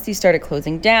then once these started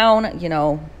closing down,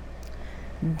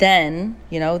 then,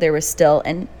 there was still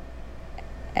an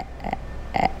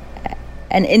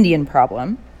Indian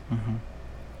problem,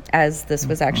 as this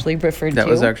was actually referred to. That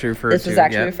was actually referred to. This was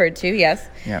actually referred to, yes.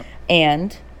 Yeah.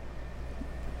 And,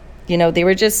 they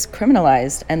were just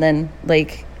criminalized. And then,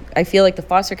 I feel like the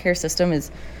foster care system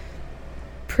is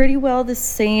pretty well the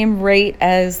same rate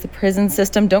as the prison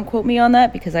system. Don't quote me on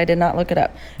that because I did not look it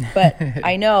up. But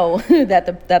I know that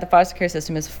the foster care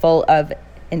system is full of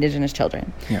Indigenous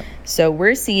children. Yeah. So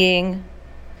we're seeing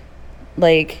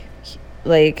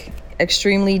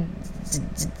extremely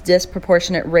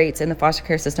disproportionate rates in the foster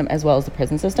care system as well as the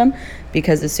prison system,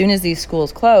 because as soon as these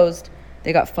schools closed,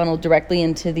 they got funneled directly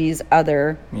into these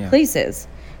other places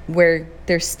where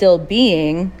they're still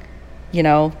being,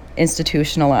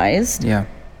 institutionalized. Yeah.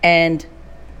 And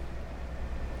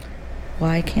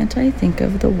why can't I think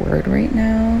of the word right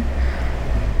now?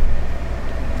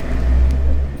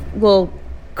 Well,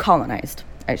 colonized,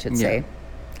 I should say.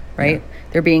 Right? Yeah.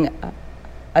 They're being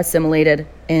assimilated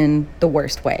in the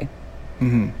worst way.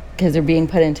 Because they're being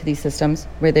put into these systems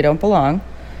where they don't belong.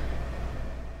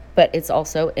 But it's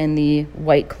also in the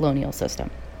white colonial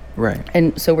system. Right.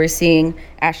 And so we're seeing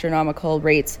astronomical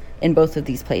rates in both of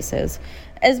these places,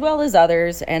 as well as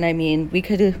others. And I mean, we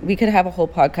could have a whole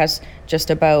podcast just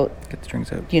about, Get the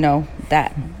drinks out.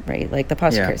 that, right? Like the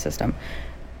foster Yeah. care system.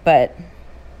 But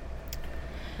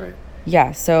Right.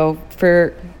 yeah, so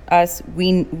for us,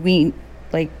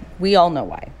 we all know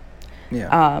why.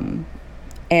 Yeah.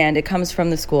 And it comes from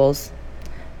the schools,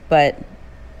 but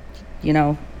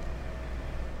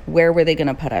where were they going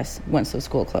to put us once the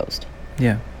school closed?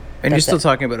 Yeah. And That's you're still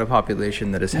it. talking about a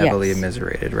population that is heavily Yes.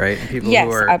 immiserated, right? And people Yes,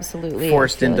 who are absolutely. I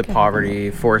forced feel into like I have poverty,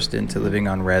 forced into living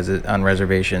on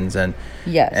reservations, and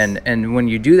Yes. and when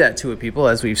you do that to a people,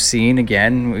 as we've seen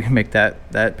again, we make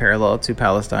that parallel to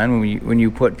Palestine. When you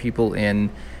put people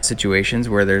in situations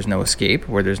where there's no escape,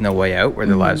 where there's no way out, where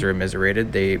their lives are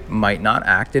immiserated, they might not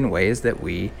act in ways that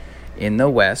we in the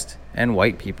West and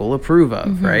white people approve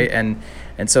of, right?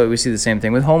 And so we see the same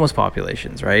thing with homeless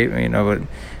populations, right?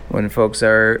 When folks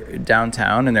are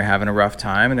downtown and they're having a rough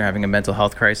time and they're having a mental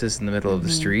health crisis in the middle of the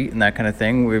street and that kind of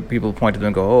thing, where people point to them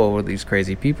and go, "Oh, what are these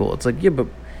crazy people?" It's like, yeah, but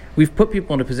we've put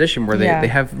people in a position where Yeah. they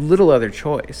have little other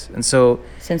choice. And so,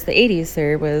 Since the 80s,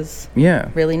 there was yeah,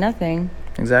 really nothing.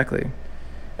 exactly.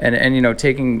 And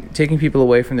taking people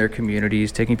away from their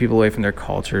communities, taking people away from their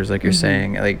cultures, like you're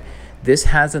saying, like this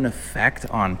has an effect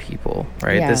on people,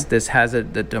 right? Yeah. This has a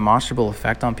demonstrable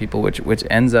effect on people, which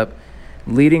ends up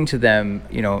leading to them,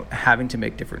 having to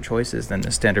make different choices than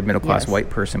the standard middle class Yes. white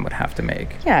person would have to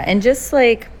make. Yeah, and just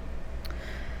like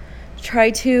try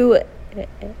to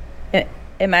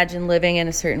imagine living in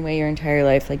a certain way your entire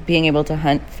life, like being able to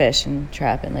hunt, fish, and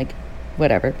trap, and like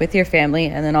whatever with your family,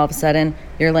 and then all of a sudden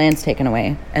your land's taken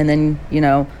away, and then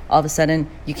all of a sudden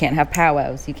you can't have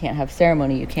powwows, you can't have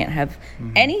ceremony, you can't have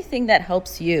anything that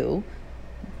helps you,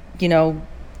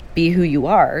 be who you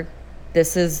are.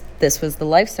 This was the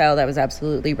lifestyle that was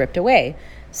absolutely ripped away.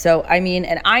 So, I mean,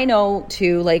 and I know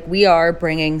too, like we are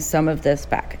bringing some of this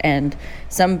back, and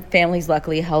some families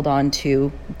luckily held on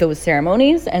to those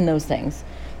ceremonies and those things.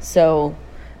 So,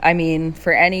 I mean,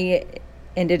 for any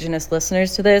Indigenous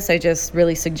listeners to this, I just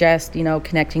really suggest,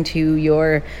 connecting to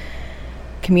your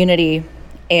community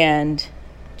and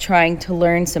trying to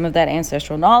learn some of that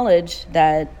ancestral knowledge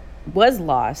that was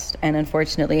lost. And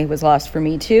unfortunately, it was lost for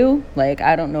me too. Like,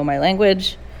 I don't know my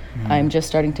language. I'm just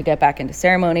starting to get back into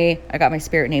ceremony. I got my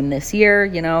spirit name this year,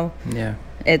 Yeah.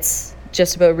 It's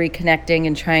just about reconnecting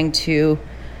and trying to,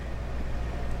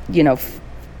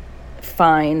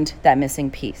 find that missing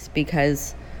piece,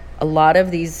 because a lot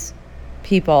of these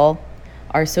people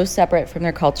are so separate from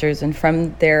their cultures and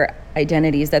from their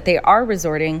identities that they are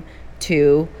resorting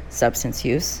to substance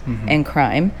use and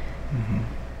crime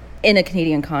in a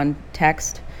Canadian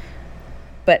context.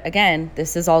 But again,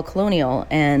 this is all colonial,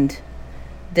 and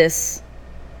this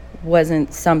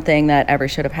wasn't something that ever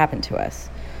should have happened to us.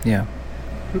 Yeah.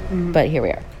 But here we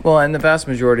are. Well, and the vast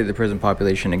majority of the prison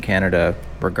population in Canada,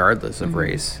 regardless of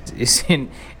race, is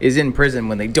in prison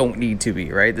when they don't need to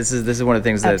be, right? This is one of the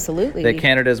things that Absolutely. that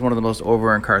Canada is one of the most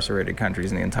over-incarcerated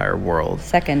countries in the entire world.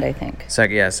 Second, I think.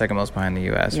 Second most behind the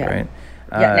U.S., Yeah. right?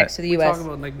 Yeah, next to the We're U.S. talking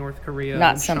about like North Korea.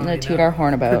 Not and something to China. toot our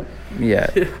horn about. Yeah,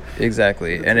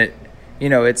 exactly. And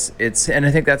it's and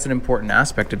I think that's an important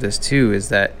aspect of this too, is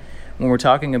that when we're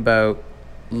talking about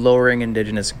lowering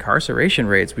Indigenous incarceration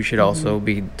rates, we should also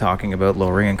be talking about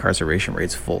lowering incarceration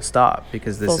rates full stop,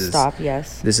 because this Full is stop,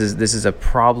 yes. this is a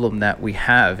problem that we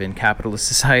have in capitalist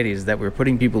societies, that we're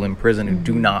putting people in prison who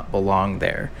do not belong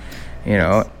there,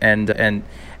 and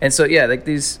so yeah, like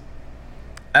these,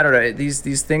 I don't know,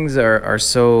 these things are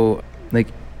so like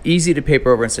easy to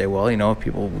paper over and say, well, if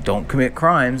people don't commit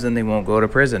crimes, then they won't go to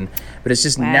prison. But it's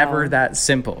just Wow. never that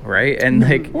simple, right? And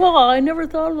like, Well, I never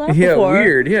thought of that yeah, before.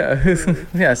 weird, yeah,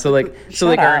 yeah. So like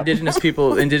Shut our up. indigenous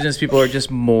people are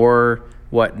just more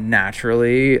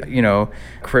naturally,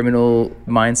 criminal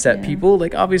mindset people.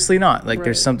 Like, obviously not. Like,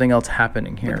 there's Right. something else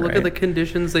happening here, Look right? at the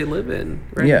conditions they live in.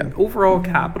 Right? Yeah. Overall,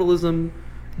 capitalism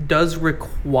does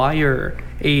require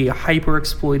a hyper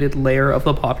exploited layer of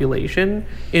the population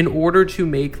in order to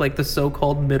make like the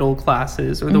so-called middle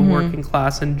classes or the working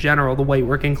class in general, the white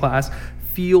working class,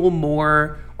 feel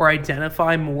more or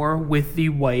identify more with the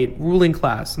white ruling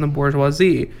class and the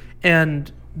bourgeoisie.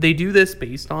 And they do this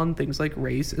based on things like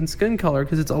race and skin color,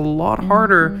 because it's a lot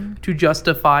harder to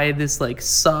justify this like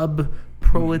sub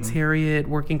proletariat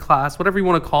working class, whatever you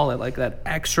want to call it, like that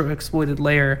extra exploited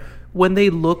layer, when they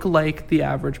look like the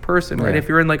average person, right? Right. If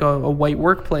you're in like a white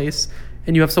workplace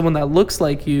and you have someone that looks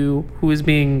like you who is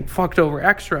being fucked over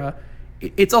extra,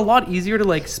 it's a lot easier to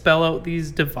like spell out these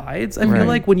divides. I feel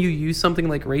like when you use something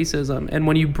like racism and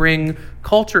when you bring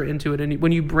culture into it and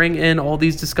when you bring in all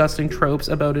these disgusting tropes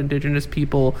about Indigenous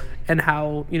people and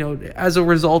how, you know, as a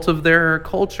result of their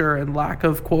culture and lack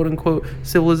of quote unquote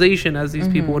civilization, as these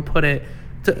people would put it,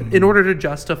 in order to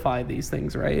justify these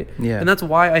things, right? Yeah. And that's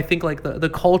why I think like the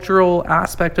cultural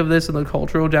aspect of this and the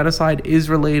cultural genocide is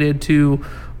related to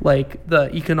like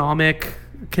the economic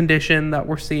condition that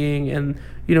we're seeing, and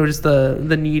you know, just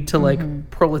the need to like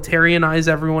proletarianize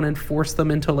everyone and force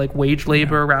them into like wage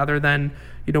labor rather than,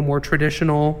 you know, more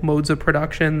traditional modes of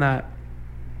production that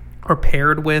are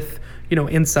paired with, you know,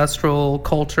 ancestral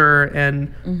culture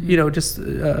and you know, just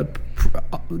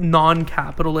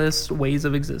non-capitalist ways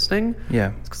of existing. Yeah,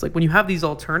 because like when you have these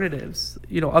alternatives,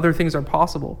 you know, other things are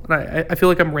possible. And I feel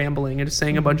like I'm rambling and just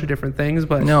saying a bunch of different things,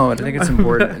 but no, I think it's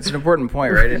important. It's an important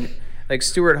point, right? And like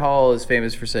Stuart Hall is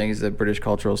famous for saying he's a British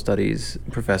cultural studies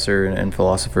professor and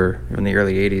philosopher from the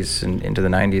early 80s and into the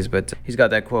 90s, but he's got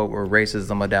that quote where race is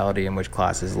the modality in which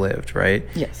classes lived, right?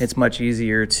 Yes. It's much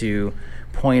easier to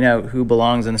point out who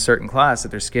belongs in a certain class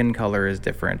if their skin color is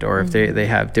different or if they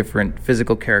have different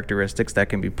physical characteristics that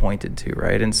can be pointed to,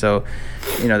 right? And so,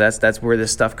 you know, that's where this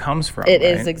stuff comes from. It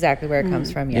right? is exactly where it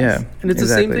comes from, yes. Yeah, and it's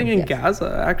exactly. the same thing in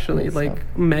Gaza, actually. Yes, like so.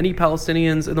 many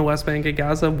Palestinians in the West Bank and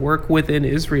Gaza work within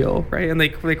Israel, right? And they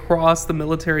cross the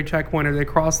military checkpoint or they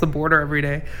cross the border every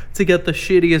day to get the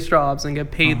shittiest jobs and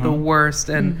get paid the worst.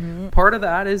 And part of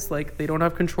that is like they don't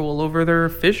have control over their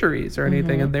fisheries or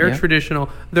anything, and their traditional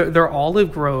their olive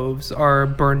groves are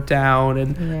burnt down,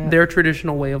 and their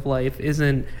traditional way of life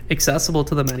isn't accessible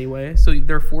to them anyway. So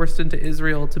they're forced into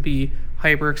Israel to be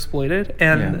hyper exploited,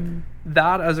 and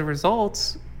that as a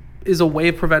result is a way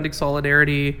of preventing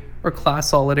solidarity or class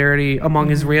solidarity among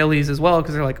Israelis as well,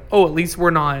 because they're like, oh, at least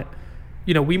we're not,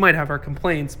 you know, we might have our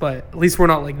complaints, but at least we're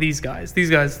not like these guys.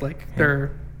 These guys, like,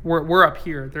 we're up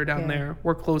here, they're down there.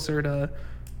 We're closer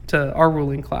to our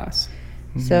ruling class.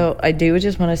 So I do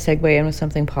just want to segue in with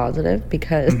something positive,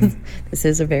 because this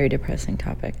is a very depressing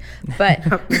topic. But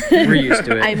We're used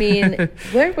to it. I mean,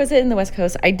 where was it in the West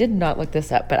Coast? I did not look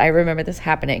this up, but I remember this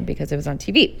happening because it was on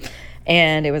TV.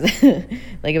 And it was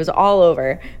like it was all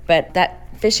over. But that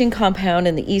fishing compound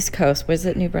in the East Coast, was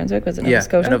it New Brunswick? Was it Nova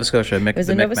Scotia? Nova Scotia. It was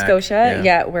in Nova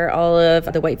Scotia, where all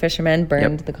of the white fishermen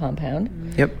burned the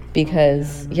compound. Yep.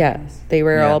 Because, they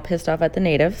were all pissed off at the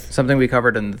natives. Something we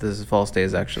covered in This Is False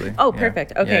Days, actually. Oh,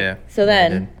 perfect. Okay. Yeah. So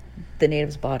then the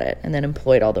natives bought it and then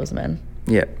employed all those men.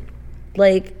 Yeah.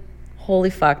 Like,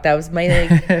 holy fuck, that was my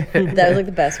that was like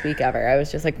the best week ever. I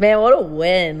was just like, man, what a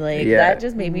win. Like, that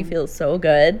just made me feel so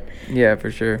good. Yeah, for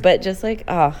sure. But just like,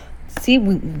 see,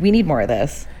 we need more of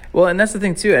this. Well, and that's the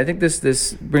thing too. I think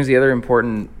this brings the other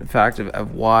important fact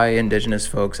of why Indigenous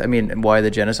folks, why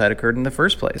the genocide occurred in the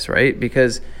first place, right?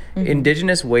 Because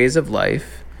Indigenous ways of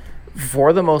life,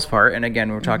 for the most part, and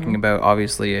again, we're talking about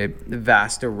obviously a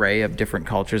vast array of different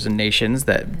cultures and nations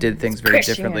that did things very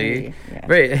differently.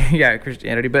 Right, yeah,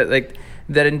 Christianity. But like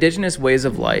that Indigenous ways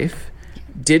of life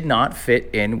did not fit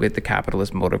in with the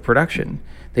capitalist mode of production.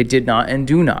 They did not and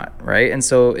do not, right? And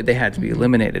so they had to be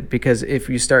eliminated, because if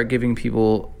you start giving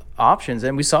people options,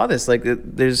 and we saw this, like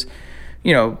there's,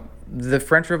 you know, the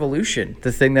French Revolution,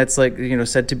 the thing that's like, you know,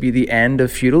 said to be the end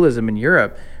of feudalism in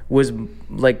Europe, was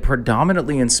like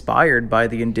predominantly inspired by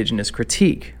the Indigenous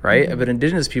critique, right? Of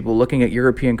Indigenous people looking at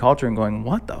European culture and going,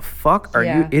 what the fuck are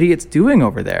you idiots doing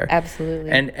over there?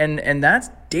 Absolutely. And that's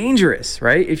dangerous,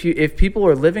 right? If people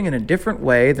are living in a different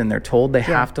way than they're told they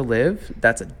have to live,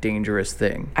 that's a dangerous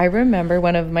thing. I remember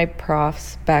one of my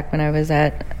profs back when I was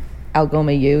at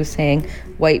Algoma U saying,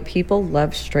 white people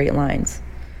love straight lines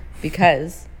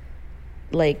because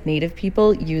like Native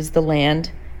people use the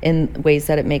land in ways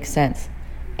that it makes sense.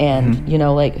 And, you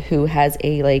know, like who has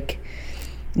a like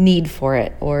need for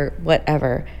it or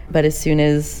whatever. But as soon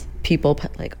as people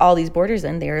put like all these borders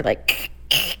in, they're like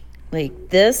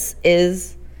this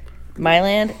is my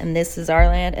land and this is our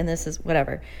land and this is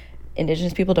whatever.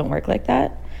 Indigenous people don't work like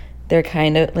that. They're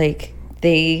kind of like,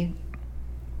 they,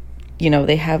 you know,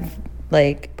 they have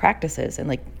like practices and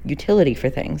like utility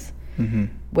for things.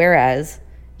 Whereas,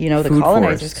 you know, the Food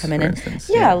colonizers forests, come in for and instance,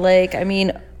 like, I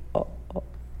mean,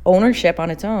 ownership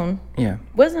on its own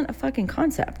wasn't a fucking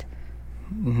concept.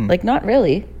 Like, not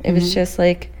really. It was just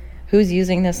like, who's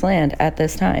using this land at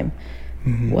this time?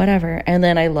 Whatever. And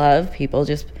then I love people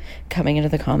just coming into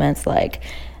the comments like,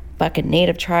 fucking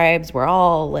Native tribes were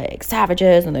all like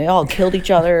savages and they all killed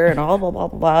each other and all blah blah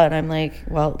blah blah. And I'm like,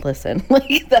 well, listen,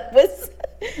 like that was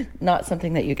not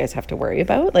something that you guys have to worry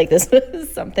about. Like, this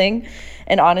was something,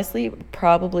 and honestly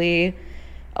probably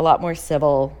a lot more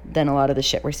civil than a lot of the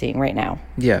shit we're seeing right now.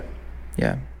 Yeah.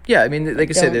 Yeah, I mean, like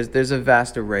I said, don't- there's a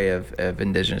vast array of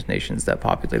indigenous nations that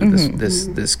populated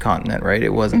this continent, right?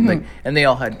 It wasn't like, and they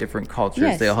all had different cultures.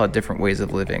 Yes. They all had different ways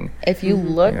of living. If you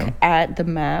look Yeah. at the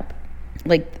map,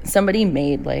 like somebody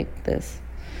made like this,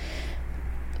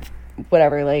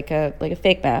 whatever, like a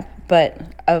fake map, but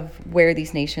of where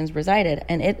these nations resided,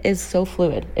 and it is so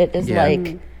fluid. It is Yeah.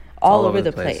 like all over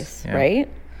the place, yeah. right?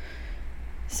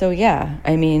 So yeah,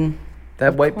 I mean, That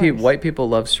of white course. people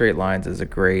love straight lines is a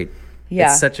great.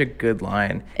 Yeah. It's such a good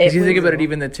line because It you think was- about it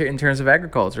even in terms of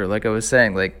agriculture. Like I was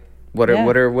saying, like what Yeah.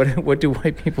 do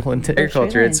white people into straight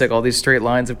agriculture? It's lines. like all these straight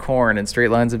lines of corn and straight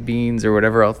lines of beans or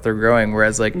whatever else they're growing.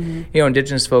 Whereas like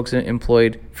indigenous folks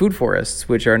employed food forests,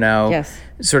 which are now Yes.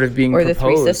 sort of being or the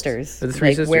proposed. Three Sisters, Or the Three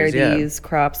like Sisters, where yeah. these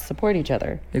crops support each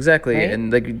other. Exactly, right?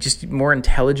 and like just more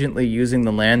intelligently using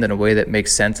the land in a way that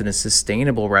makes sense and is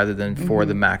sustainable rather than for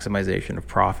the maximization of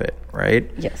profit,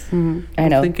 right? Yes, I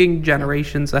know. Thinking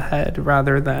generations ahead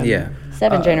rather than Yeah.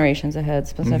 7 generations ahead,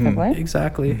 specifically.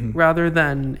 exactly rather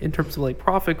than in terms of like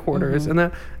profit quarters, and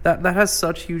that has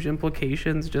such huge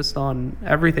implications just on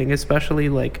everything, especially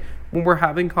like when we're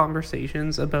having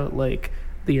conversations about like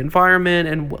the environment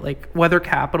and like whether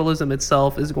capitalism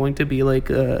itself is going to be like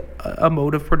a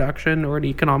mode of production or an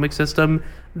economic system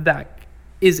that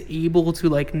is able to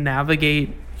like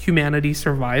navigate humanity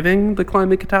surviving the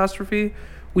climate catastrophe.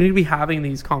 We need to be having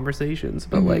these conversations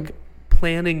about like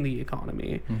planning the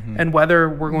economy and whether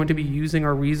we're going to be using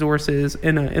our resources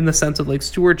in the sense of like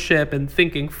stewardship and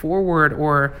thinking forward,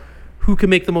 or who can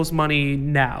make the most money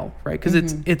now, right? Because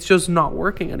it's just not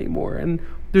working anymore. And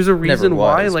there's a reason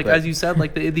why, was, like but- as you said,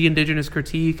 like the indigenous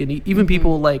critique and even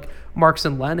people like Marx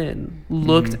and Lenin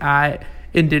looked at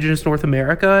indigenous North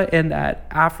America and at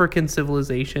African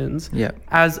civilizations Yeah.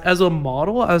 as a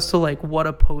model as to like what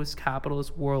a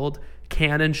post-capitalist world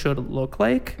can and should look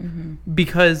like,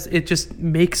 because it just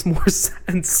makes more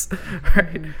sense,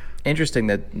 right? Interesting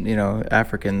that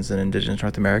Africans and indigenous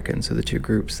North Americans are the two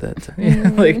groups that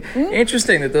like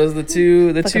interesting that those are the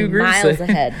two Fucking groups miles that-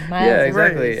 ahead. Miles yeah, ahead,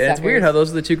 exactly. And it's weird how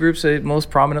those are the two groups that most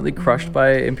prominently crushed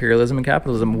by imperialism and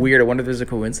capitalism. Weird. I wonder if there's a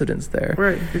coincidence there.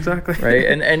 Right, exactly. Right.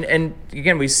 And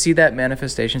again, we see that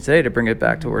manifestation today, to bring it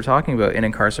back to what we're talking about in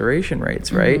incarceration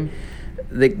rates, right?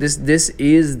 Like this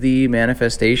is the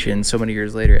manifestation so many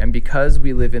years later. And because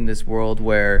we live in this world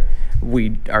where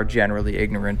we are generally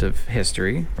ignorant of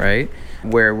history, right?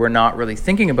 Where we're not really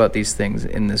thinking about these things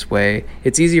in this way,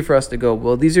 it's easy for us to go,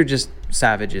 well, these are just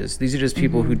savages. These are just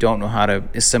people who don't know how to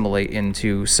assimilate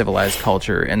into civilized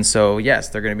culture. And so, yes,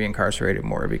 they're going to be incarcerated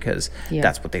more because Yeah.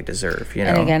 that's what they deserve, you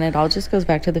know? And again, it all just goes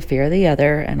back to the fear of the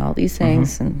other and all these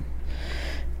things. And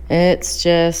it's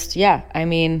just, yeah, I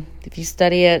mean, if you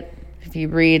study it, if you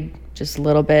read just a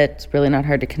little bit, it's really not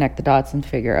hard to connect the dots and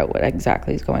figure out what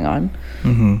exactly is going on,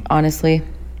 honestly.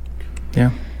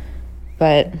 Yeah.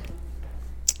 But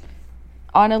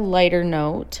on a lighter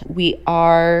note, we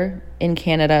are in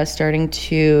Canada starting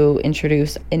to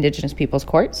introduce Indigenous Peoples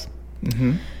Courts,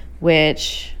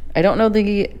 which I don't know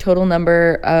the total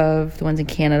number of the ones in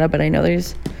Canada, but I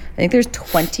think there's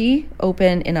 20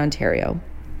 open in Ontario.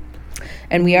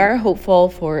 And we are hopeful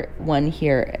for one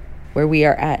here where we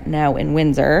are at now in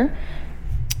Windsor.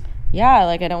 Yeah,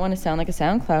 like I don't want to sound like a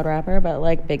SoundCloud rapper, but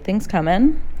like big things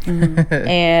coming.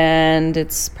 And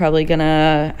it's probably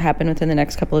gonna happen within the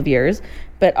next couple of years.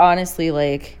 But honestly,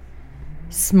 like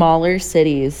smaller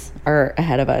cities are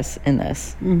ahead of us in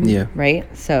this, Yeah. right?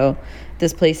 So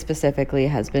this place specifically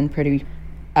has been pretty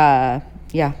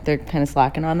they're kind of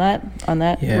slacking on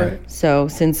that Yeah. Right. So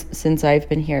since I've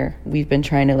been here, we've been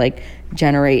trying to like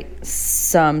generate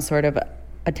some sort of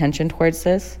attention towards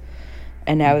this,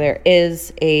 and now there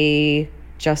is a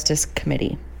justice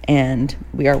committee and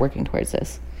we are working towards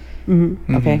this.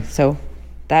 Okay, so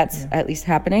that's at least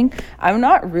happening. I'm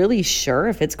not really sure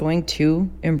if it's going to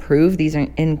improve these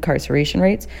incarceration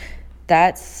rates.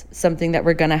 That's something that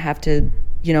we're gonna have to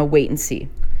wait and see,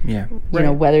 Yeah.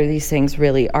 whether these things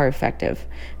really are effective,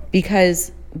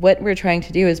 because what we're trying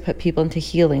to do is put people into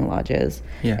healing lodges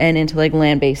Yeah. and into like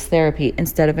land-based therapy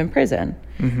instead of in prison.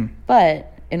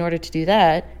 But in order to do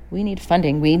that, we need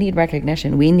funding, we need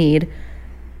recognition, we need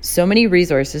so many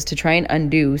resources to try and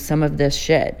undo some of this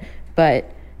shit. But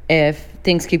if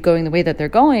things keep going the way that they're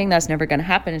going, that's never going to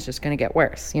happen. It's just going to get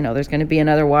worse. There's going to be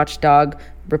another watchdog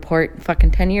report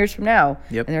fucking 10 years from now.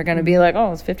 Yep. And they're going to be like,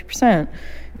 oh, it's 50%.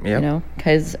 Yep.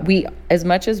 Because we, as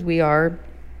much as we are,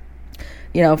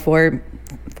 for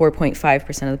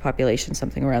 4.5% of the population,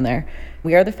 something around there,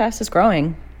 we are the fastest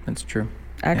growing, That's true.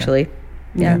 actually.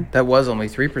 Yeah. That was only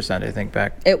 3%, I think,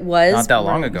 back. It was not that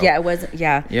long ago. Yeah, it was.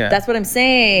 Yeah. That's what I'm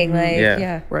saying. Like,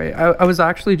 yeah. Right. I was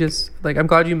actually just like, I'm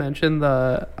glad you mentioned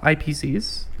the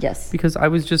IPCs. Yes. Because I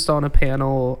was just on a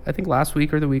panel, I think last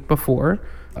week or the week before,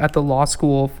 at the law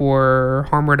school for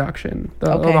harm reduction,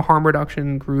 the harm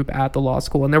reduction group at the law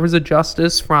school. And there was a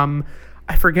justice from,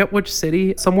 I forget which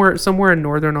city, somewhere in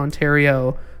northern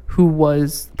Ontario, who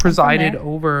was presided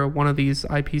over one of these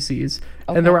IPCs.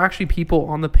 And there were actually people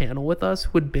on the panel with us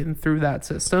who had been through that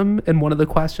system. And one of the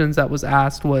questions that was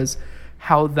asked was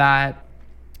how that,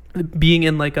 being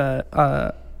in like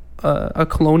a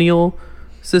colonial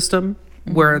system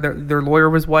where their lawyer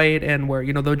was white and where,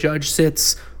 you know, the judge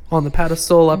sits on the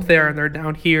pedestal up there and they're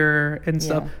down here and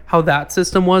stuff, how that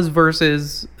system was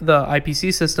versus the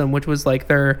IPC system, which was like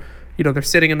they're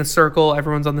sitting in a circle,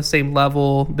 everyone's on the same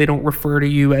level, they don't refer to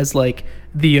you as like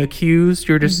the accused,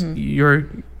 you're just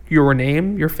your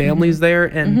name, your family's there,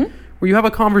 and where you have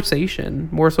a conversation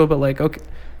more so about like, okay,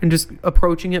 and just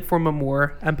approaching it from a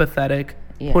more empathetic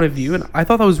point of view. And I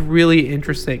thought that was really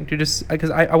interesting to just, because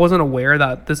I wasn't aware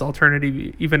that this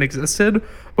alternative even existed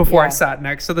before I sat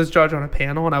next to this judge on a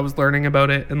panel, and I was learning about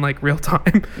it in like real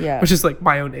time, which is like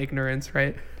my own ignorance,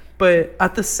 right? But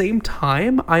at the same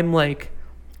time, I'm like,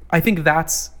 I think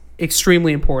that's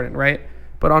extremely important, right?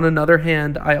 But on another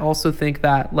hand, I also think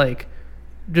that like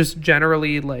just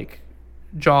generally like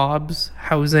jobs,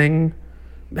 housing,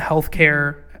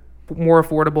 healthcare, more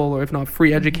affordable or if not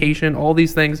free education, all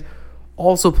these things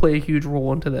also play a huge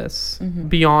role into this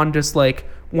beyond just like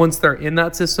once they're in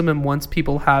that system and once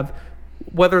people have,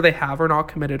 whether they have or not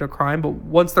committed a crime, but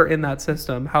once they're in that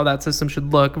system, how that system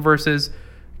should look versus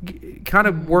kind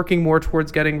of working more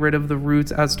towards getting rid of the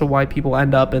roots as to why people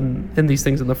end up in these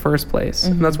things in the first place.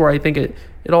 And that's where I think it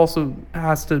also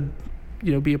has to,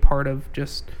 you know, be a part of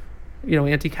just, you know,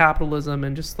 anti-capitalism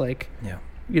and just like,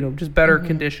 you know, just better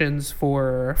conditions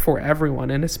for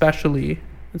everyone, and especially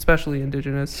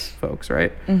Indigenous folks,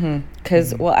 right?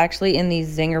 Because well, actually in the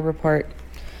Zinger report,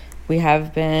 we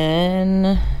have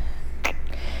been,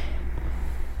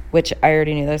 which I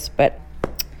already knew this, but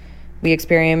we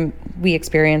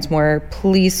experience more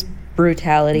police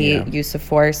brutality, use of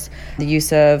force, the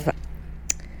use of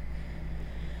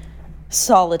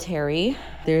solitary.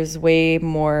 There's way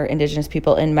more Indigenous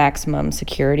people in maximum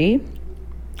security.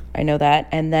 I know that.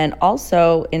 And then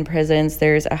also in prisons,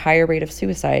 there's a higher rate of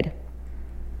suicide.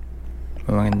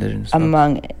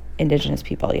 Among Indigenous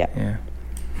people, yeah.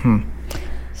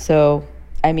 So,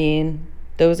 I mean,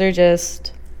 those are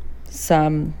just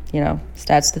some, you know,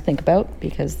 stats to think about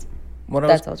because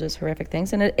that's all just horrific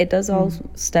things. And it does all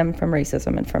stem from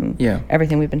racism and from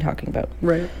everything we've been talking about.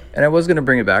 Right. And I was going to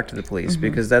bring it back to the police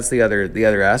because that's the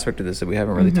other aspect of this that we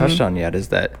haven't really touched on yet, is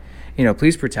that, you know,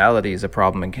 police brutality is a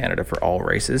problem in Canada for all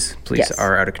races. Police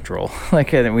are out of control.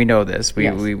 Like, and we know this.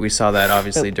 We saw that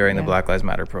obviously during the Black Lives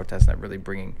Matter protests, that really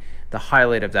bringing the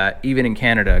highlight of that, even in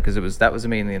Canada, because that was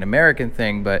mainly an American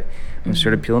thing, but I'm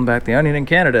sort of peeling back the onion in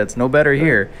Canada. It's no better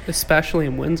here. Especially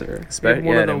in Windsor.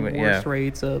 One of the worst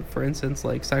rates of, for instance,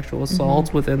 like sexual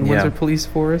assaults within Windsor Police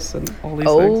Force and all these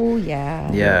things. Oh,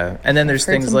 yeah. Yeah. And then there's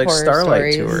things like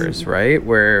Starlight Tours, right?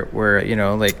 Where you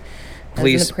know, like,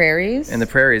 police in the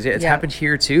prairies, it's happened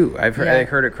here too. I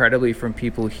heard it credibly from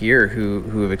people here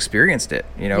who have experienced it,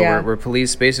 you know, where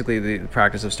police, basically the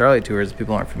practice of Starlight Tours, if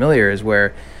people aren't familiar, is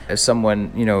where if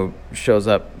someone, you know, shows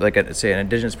up, like say an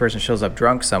Indigenous person shows up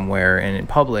drunk somewhere and in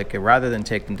public, rather than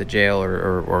take them to jail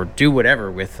or do whatever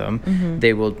with them,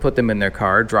 they will put them in their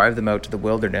car, drive them out to the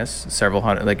wilderness, several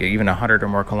hundred, like even 100 or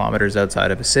more kilometers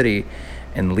outside of a city,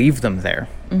 and leave them there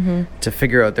to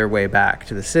figure out their way back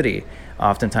to the city,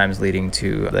 oftentimes leading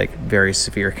to like very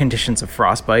severe conditions of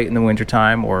frostbite in the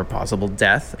wintertime or possible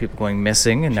death, people going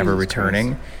missing and never returning.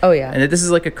 Christ. Oh, yeah. And this is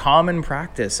like a common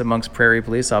practice amongst prairie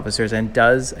police officers, and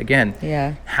does, again,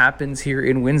 happens here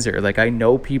in Windsor. Like, I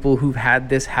know people who've had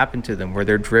this happen to them, where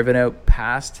they're driven out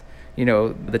past, you know,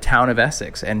 the town of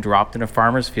Essex and dropped in a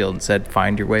farmer's field and said,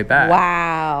 find your way back.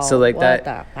 Wow. So like what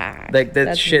that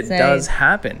That's shit insane. does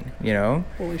happen, you know?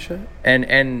 Holy shit.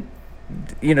 And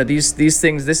you know, these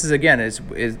things, this is again is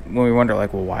when we wonder,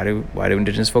 like, well, why do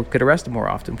Indigenous folk get arrested more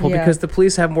often? Well, because the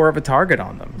police have more of a target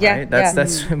on them, right?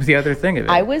 That's the other thing of it.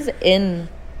 I was in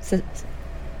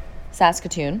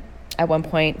Saskatoon at one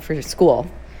point for school,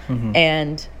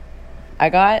 and I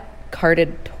got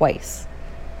carded twice.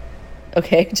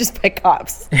 Okay, just by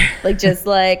cops. Like, just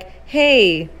like,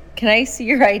 hey, can I see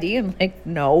your ID? I'm like,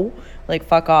 no, like,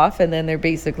 fuck off. And then they're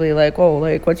basically like, oh,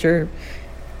 like, what's your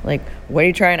like, what are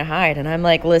you trying to hide? And I'm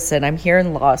like, listen, I'm here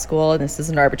in law school, and this is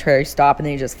an arbitrary stop, and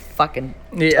then you just fucking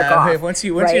took off, once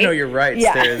you right? know your rights,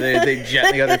 Yeah. they jet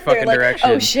in the other fucking like, direction.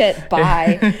 Oh shit,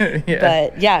 bye. Yeah.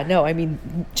 But yeah, no, I mean,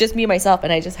 just me, myself,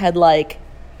 and I just had like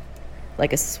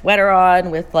a sweater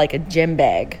on with like a gym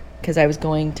bag because I was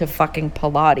going to fucking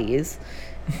Pilates,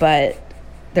 but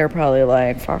they're probably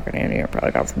like, fucking Andy, I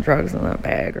probably got some drugs in that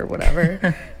bag or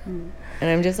whatever. And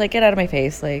I'm just like, get out of my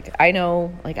face. Like, I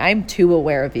know, like, I'm too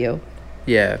aware of you,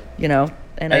 Yeah. you know?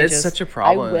 And it's such a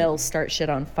problem. I will start shit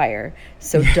on fire.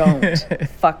 So don't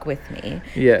fuck with me.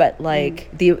 Yeah. But,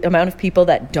 like, the amount of people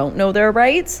that don't know their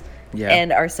rights Yeah.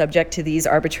 and are subject to these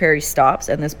arbitrary stops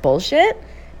and this bullshit,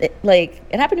 it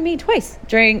happened to me twice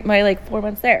during my, like, 4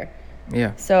 months there.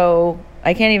 Yeah. So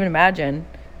I can't even imagine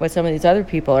what some of these other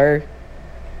people are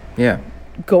Yeah.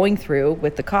 going through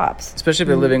with the cops. Especially if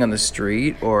they're living on the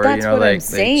street or, That's you know, what like, I'm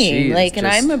saying. geez, Like, and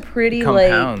just I'm a pretty,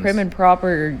 compounds. prim and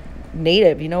proper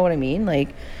native. You know what I mean? Like,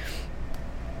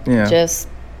 Yeah. just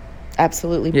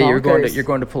absolutely bonkers. Yeah, you're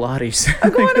going to Pilates.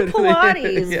 I'm going to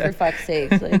Pilates, Yeah. for fuck's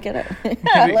sake. Like, get it.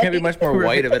 Can't be much more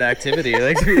white of an activity.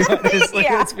 Like, to be honest, like,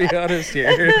 Yeah. let's be honest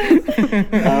here.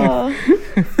 Oh.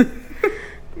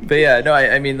 But yeah, no,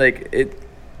 I mean, like, it,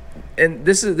 and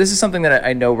this is something that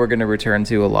I know we're going to return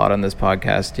to a lot on this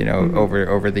podcast. You know,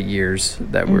 over the years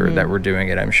that we're doing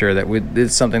it, I'm sure that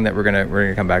it's something that we're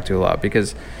gonna come back to a lot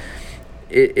because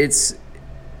it's.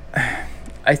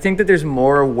 I think that there's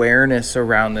more awareness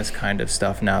around this kind of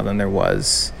stuff now than there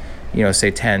was, you know, say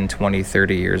 10, 20,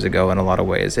 30 years ago in a lot of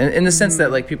ways. And in the sense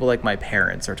that, like, people like my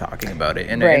parents are talking about it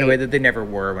in a way that they never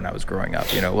were when I was growing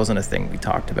up. You know, it wasn't a thing we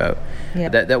talked about. Yeah.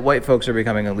 That white folks are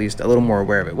becoming at least a little more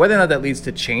aware of it. Whether or not that leads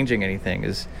to changing anything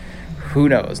is, who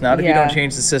knows? Not if you Yeah. don't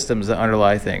change the systems that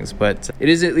underlie things. But it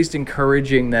is at least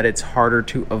encouraging that it's harder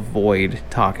to avoid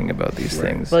talking about these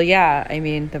things. Well, yeah. I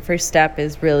mean, the first step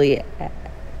is really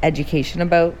education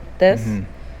about this.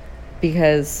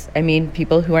 Because, I mean,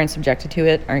 people who aren't subjected to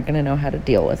it aren't going to know how to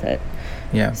deal with it.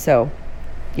 Yeah. So,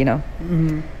 you know,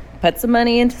 put some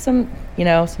money into some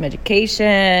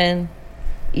education,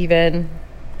 even.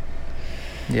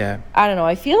 Yeah. I don't know.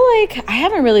 I feel like I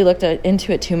haven't really looked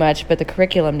into it too much, but the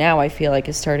curriculum now I feel like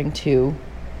is starting to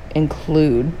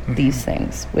include these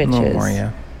things, which A little is, more,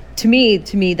 yeah. to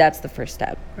me, that's the first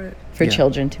step for Yeah.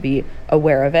 children to be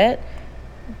aware of it.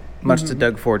 Much to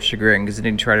Doug Ford's chagrin, because he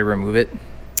didn't try to remove it.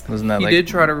 Wasn't that He like... did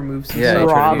try to remove some Yeah, he stuff.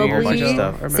 tried to remove a bunch Probably of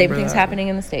stuff. I remember same thing's that. happening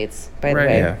in the States, by Right. the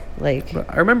way. Yeah. Like, But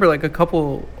I remember like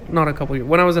not a couple years,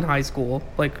 when I was in high school,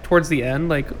 like towards the end,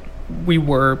 like we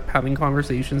were having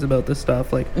conversations about this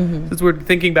stuff. Like, since we're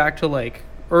thinking back to like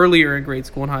earlier in grade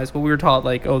school and high school, we were taught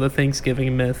like, oh, the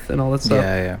Thanksgiving myth and all that stuff.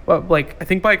 Yeah, yeah. But like, I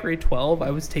think by grade 12,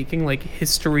 I was taking like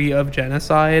history of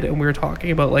genocide, and we were talking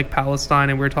about like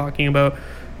Palestine, and we were talking about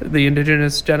the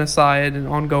indigenous genocide and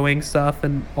ongoing stuff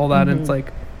and all that. And it's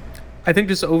like, I think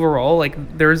just overall,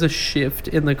 like, there's a shift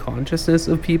in the consciousness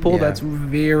of people that's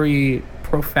very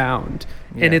profound.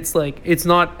 And Yeah. it's like, it's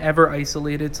not ever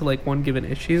isolated to like one given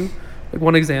issue. Like,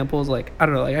 one example is like, I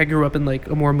don't know, like I grew up in like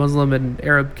a more Muslim and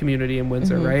Arab community in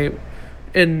Windsor, right?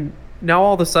 And now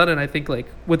all of a sudden, I think like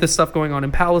with the stuff going on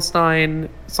in Palestine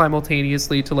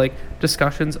simultaneously to like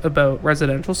discussions about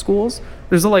residential schools,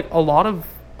 there's like a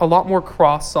lot more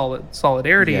cross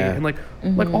solidarity. Yeah. And like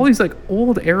all these like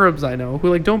old Arabs I know who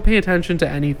like don't pay attention to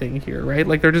anything here, right?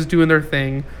 Like they're just doing their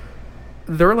thing.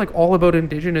 They're like all about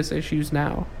indigenous issues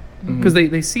now, because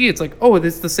they see it's like, oh,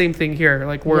 it's the same thing here.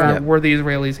 Like we're the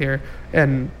Israelis here,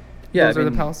 and those are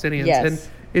the Palestinians. Yes.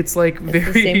 And it's like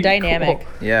very the same dynamic. cool.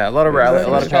 Yeah, a lot of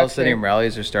Structure. Palestinian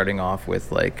rallies are starting off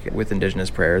with indigenous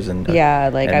prayers and yeah,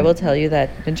 like I and- will tell you that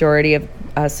majority of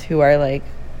us who are like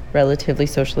relatively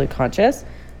socially conscious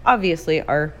obviously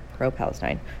are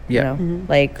pro-Palestine. Yeah. You know?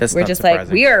 Like, That's we're not just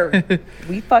surprising. like,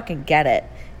 we fucking get it.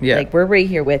 Yeah. Like, we're right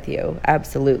here with you.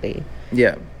 Absolutely.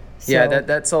 Yeah. Yeah, So-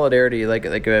 that solidarity, like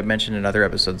I mentioned in other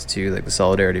episodes too, like the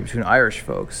solidarity between Irish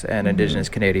folks and Indigenous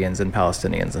Canadians and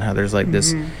Palestinians, and how there's like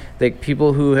this, like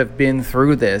people who have been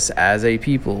through this as a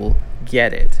people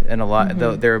get it, and a lot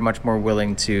they're much more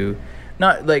willing to,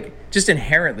 not like just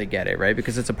inherently get it, right?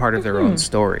 Because it's a part of their own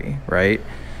story, right?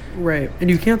 Right. And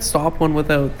you can't stop one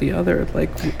without the other. Like,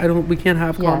 we can't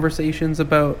have Yeah. conversations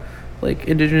about like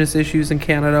indigenous issues in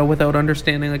Canada without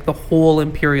understanding like the whole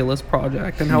imperialist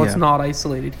project and how it's Yeah. not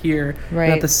isolated here. Right.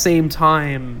 And at the same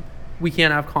time, we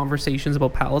can't have conversations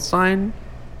about Palestine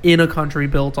in a country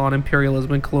built on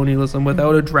imperialism and colonialism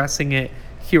without addressing it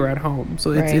here at home.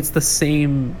 So Right. it's the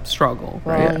same struggle.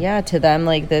 Well, right? yeah, to them,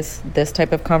 like this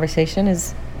type of conversation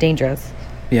is dangerous.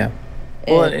 Yeah.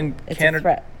 Well, It- in it's a Canada,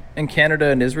 threat. And Canada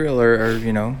and Israel are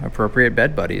appropriate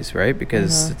bed buddies, right?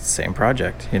 Because it's the same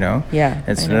project, Yeah,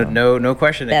 It's I know. no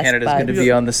question that Best Canada's going to buds.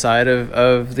 be on the side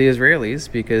of the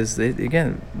Israelis, because it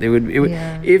would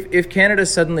Yeah. if Canada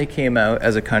suddenly came out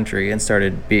as a country and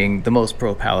started being the most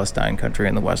pro-Palestine country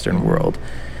in the Western world,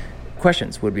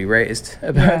 questions would be raised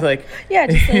about just like,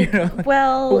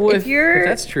 well, if if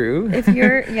that's true, if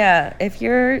you're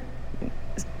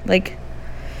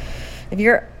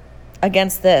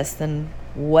against this, then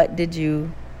what did you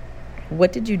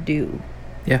do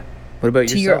yeah. What about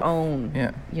to yourself? your own?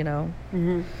 Yeah.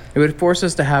 Mm-hmm. It would force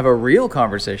us to have a real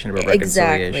conversation about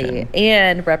reconciliation. Exactly,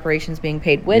 and reparations being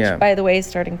paid, which, Yeah. by the way, is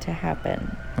starting to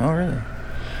happen. Oh, really?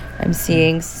 I'm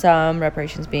seeing some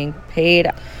reparations being paid.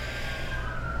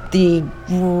 The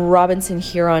Robinson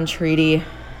Huron Treaty,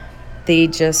 they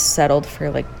just settled for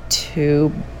like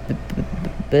 $2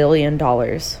 billion.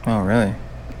 Oh, really?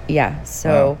 Yeah,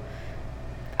 so Wow.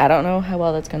 I don't know how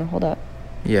well that's going to hold up.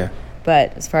 Yeah.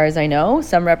 But as far as I know,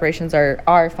 some reparations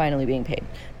are finally being paid.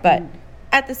 But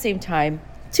at the same time,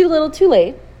 too little, too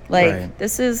late. Like, Right.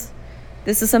 this is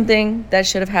something that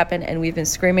should have happened, and we've been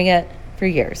screaming it for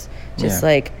years. Just Yeah.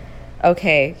 like,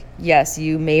 okay, yes,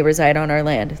 you may reside on our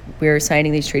land. We're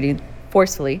signing these treaties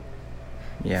forcibly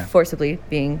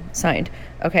being signed.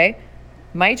 Okay?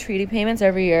 My treaty payments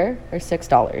every year are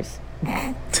 $6.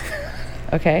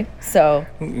 Okay? So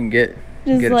You can get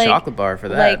just a like- chocolate bar for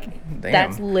that. Like, Damn.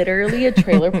 that's literally a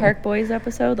Trailer Park Boys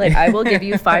episode. Like, I will give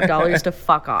you $5 to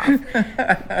fuck off.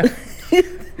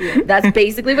 That's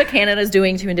basically what Canada's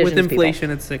doing to Indigenous With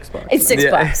inflation, it's $6. people. It's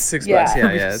 $6. $6.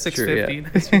 Yeah, it's true. Yeah.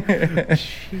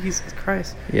 $6.15. Jesus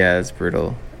Christ. Yeah, it's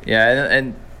brutal. Yeah,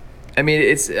 and I mean,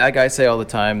 it's like I say all the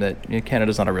time that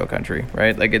Canada's not a real country,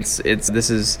 right? Like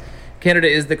Canada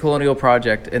is the colonial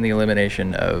project and the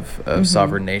elimination of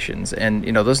sovereign nations, and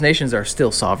those nations are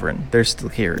still sovereign. They're still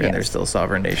here, and they're Yes. still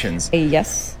sovereign nations.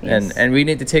 Yes. And we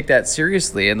need to take that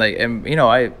seriously. And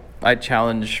I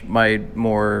challenge my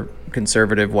more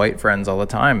conservative white friends all the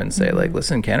time and say, like,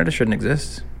 listen, Canada shouldn't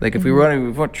exist. Like, if we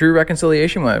want true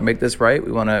reconciliation, we want to make this right,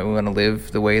 we want to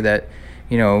live the way that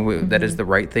that is the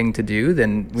right thing to do,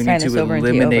 then we Sign need the to sovereignty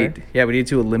eliminate over. we need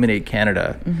to eliminate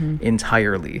Canada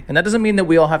entirely. And that doesn't mean that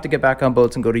we all have to get back on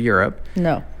boats and go to Europe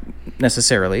No.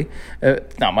 necessarily.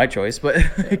 Not my choice, but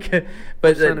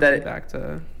Back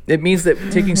to it means that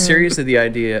taking seriously the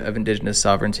idea of Indigenous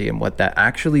sovereignty and what that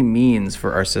actually means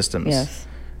for our systems. Yes.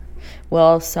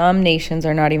 Well, some nations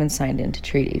are not even signed into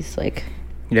treaties. Like,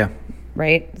 Yeah.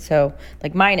 right? So,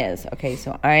 like, mine is. Okay,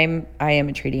 so I am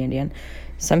a treaty Indian.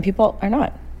 Some people are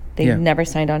not. They Yeah. never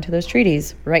signed on to those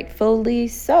treaties. Rightfully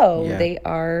so. Yeah.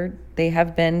 They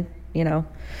have been,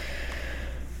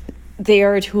 they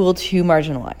are a tool to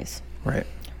marginalize, Right.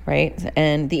 right?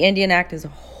 And the Indian Act is a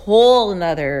whole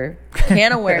nother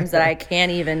can of worms that I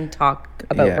can't even talk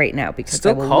about Yeah. right now because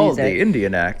Still I will called lose the it.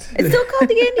 Indian Act. It's still called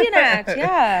the Indian Act.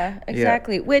 Yeah,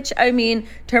 exactly. Which, I mean,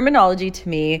 terminology to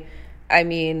me, I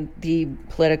mean, the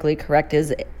politically correct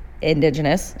is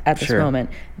Indigenous at this Sure. moment.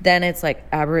 Then it's like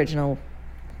Aboriginal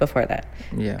before that.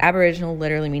 Yeah. Aboriginal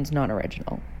literally means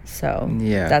non-original. So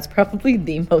Yeah. that's probably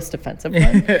the most offensive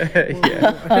one.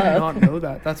 Yeah. I did not know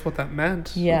that. That's what that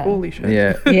meant. Yeah. Holy shit.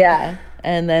 Yeah. Yeah.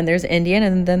 And then there's Indian,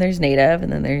 and then there's Native,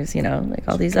 and then there's, like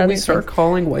all these Can other we start things.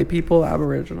 calling white people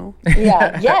Aboriginal?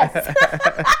 Yeah, yes.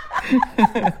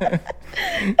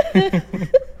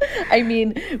 I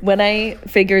mean, when I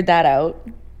figured that out,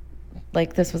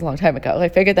 like, this was a long time ago, I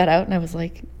figured that out and I was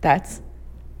like, that's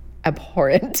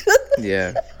abhorrent.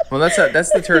 Yeah. Well, that's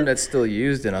the term that's still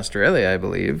used in Australia, I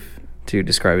believe, to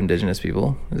describe Indigenous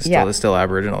people. It's still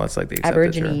Aboriginal. That's like the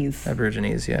accepted term. Aborigines.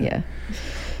 Aborigines, yeah. Yeah.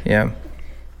 Yeah.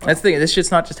 That's the thing. This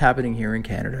shit's not just happening here in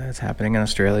Canada. It's happening in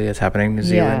Australia. It's happening in New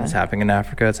Zealand. Yeah. It's happening in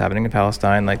Africa. It's happening in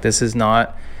Palestine. Like, this is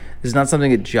not something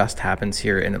that just happens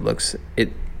here, and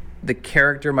the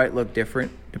character might look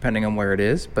different depending on where it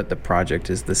is, but the project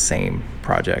is the same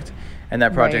project. And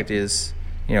that project Right. is,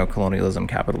 colonialism,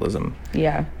 capitalism.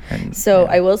 Yeah. And, So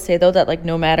yeah. I will say, though, that, like,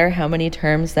 no matter how many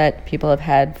terms that people have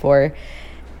had for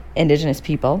Indigenous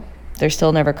people, they're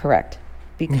still never correct,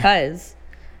 because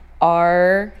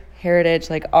our heritage,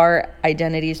 like, our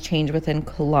identities change within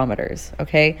kilometers.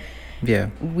 Okay. Yeah.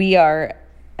 We are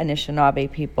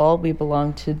Anishinaabe people. We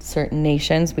belong to certain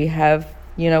nations. We have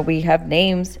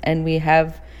names, and we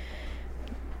have,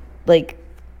 like,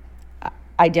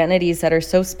 identities that are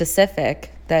so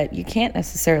specific that you can't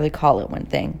necessarily call it one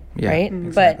thing, Yeah, right?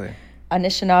 exactly. But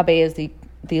Anishinaabe is the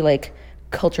like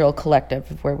cultural collective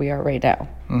of where we are right now.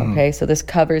 Mm-hmm. Okay, so this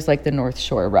covers like the North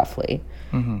Shore roughly.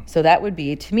 So that would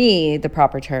be, to me, the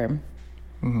proper term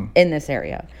in this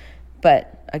area.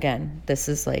 But again, this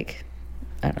is like,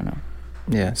 I don't know.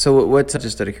 Yeah. So what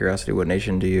just out of curiosity, what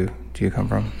nation do you come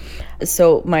from?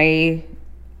 So my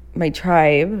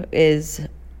tribe is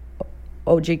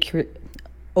Oji-Cree.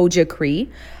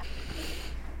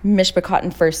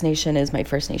 Mishpachatan First Nation is my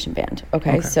First Nation band.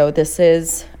 Okay. So this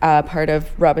is part of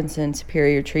Robinson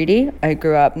Superior Treaty. I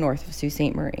grew up north of Sault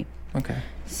Ste. Marie. Okay.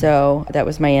 So that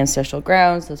was my ancestral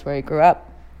grounds. That's where I grew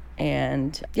up.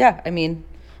 And yeah, I mean,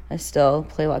 I still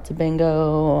play lots of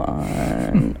bingo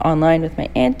online with my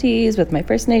aunties, with my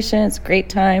First Nation. It's a great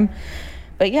time.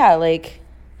 But yeah, like,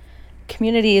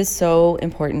 community is so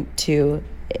important to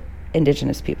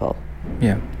Indigenous people.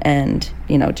 Yeah. And,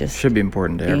 you know, just should be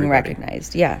important to being everybody.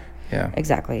 recognized. Yeah. Yeah.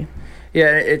 Exactly.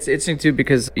 Yeah, it's interesting too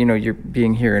because, you know, you're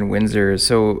being here in Windsor.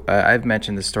 So I've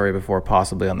mentioned this story before,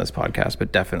 possibly on this podcast,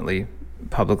 but definitely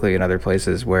publicly in other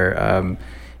places where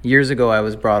years ago I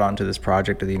was brought onto this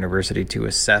project at the university to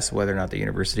assess whether or not the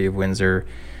University of Windsor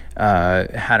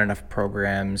had enough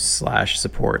programs /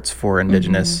 supports for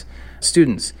Indigenous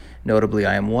students. Notably,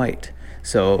 I am white.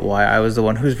 So why I was the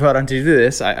one who was brought on to do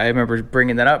this, I remember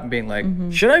bringing that up and being like,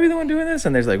 should I be the one doing this?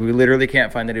 And there's like, we literally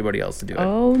can't find anybody else to do it.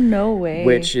 Oh, no way.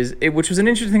 Which was an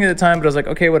interesting thing at the time, but I was like,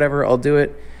 okay, whatever, I'll do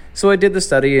it. So I did the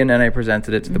study and then I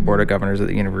presented it to the Board of Governors at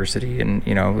the university. And,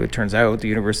 you know, it turns out the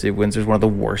University of Windsor is one of the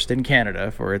worst in Canada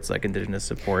for its like Indigenous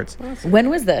supports. When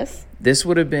was this? This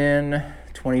would have been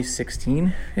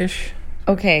 2016-ish.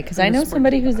 Okay, because I know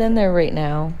somebody who's in there right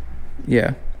now.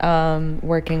 Yeah.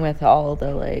 Working with all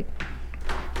the like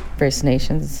First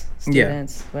Nations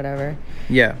students, whatever.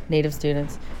 Yeah. Native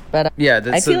students. But yeah,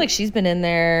 I feel like she's been in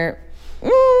there,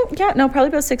 probably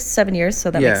about 6 to 7 years, so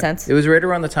that makes sense. It was right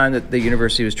around the time that the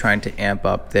university was trying to amp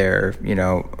up their, you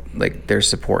know, like their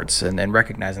supports and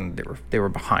recognizing that they were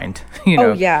behind, you know.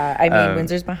 Oh, yeah. I mean,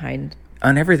 Windsor's behind.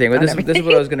 On everything. But this is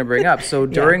what I was going to bring up. So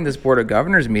during this Board of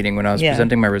Governors meeting, when I was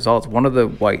presenting my results, one of the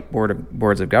white Board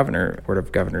of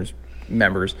Governors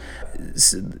members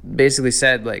basically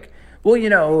said, like, well,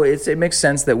 you know, it makes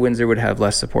sense that Windsor would have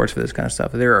less supports for this kind of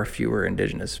stuff. There are fewer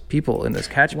Indigenous people in this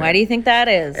catchment. Why do you think that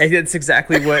is? And that's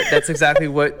exactly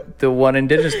what the one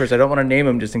Indigenous person, I don't want to name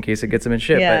him just in case it gets him in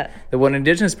shit, but the one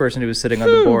Indigenous person who was sitting on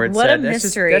the board said,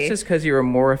 that's just because you were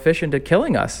more efficient at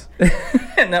killing us.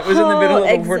 And that was in the middle of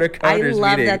the Board of Governors meeting.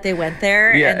 I love that they went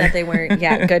there and that they weren't,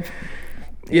 good.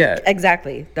 Yeah,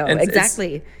 exactly. Though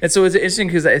exactly. And so it's interesting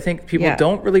because I think people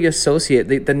don't really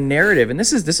associate the narrative. And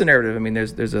this is a narrative. I mean,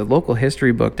 there's a local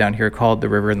history book down here called "The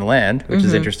River and the Land," which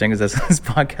is interesting, because that's what this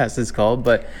podcast is called.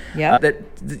 But that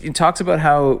it talks about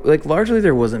how, like, largely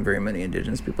there wasn't very many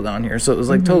Indigenous people down here, so it was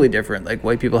like totally different. Like,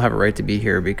 white people have a right to be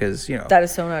here because, you know, that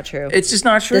is so not true. It's just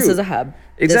not true. This is a hub.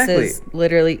 Exactly. This is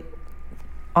literally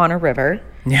on a river.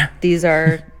 Yeah. These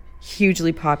are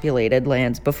hugely populated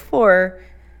lands before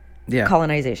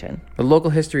colonization. But local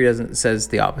history says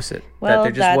the opposite. Well,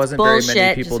 that there just wasn't very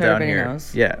many people just so down here.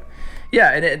 Knows. Yeah.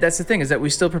 Yeah, and that's the thing, is that we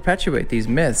still perpetuate these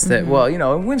myths that, well, you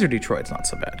know, in Windsor, Detroit's not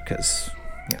so bad because,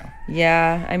 you know.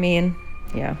 Yeah, I mean,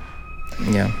 yeah.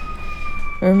 Yeah.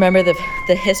 I remember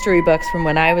the history books from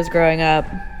when I was growing up,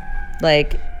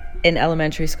 like in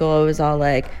elementary school, it was all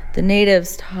like, the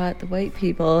natives taught the white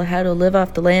people how to live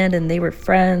off the land and they were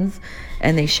friends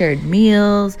and they shared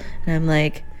meals. And I'm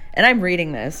like, and I'm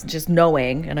reading this just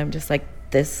knowing, and I'm just like,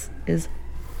 this is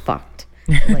fucked.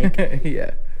 Like,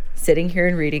 sitting here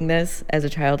and reading this as a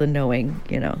child and knowing,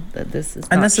 you know, that this is not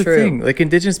true. And that's the thing. Like,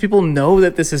 Indigenous people know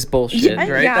that this is bullshit,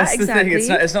 right? Yeah, that's exactly. the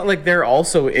thing. It's not like they're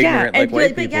also ignorant like white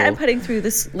people. But yeah, I'm putting through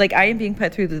this, like, I am being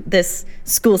put through this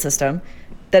school system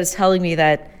that is telling me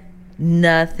that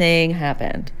nothing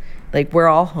happened. Like, we're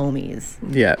all homies.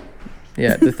 Yeah.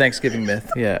 Yeah, the Thanksgiving myth.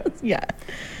 Yeah. Yeah.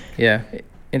 Yeah.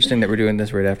 Interesting that we're doing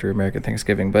this right after American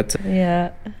Thanksgiving, but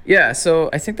yeah. So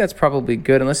I think that's probably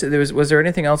good. Unless was there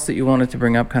anything else that you wanted to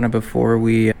bring up kind of before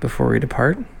we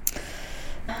depart?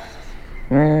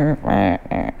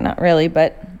 Not really,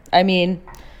 but I mean,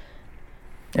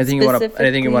 anything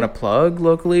you want to plug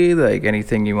locally, like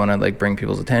anything you want to like bring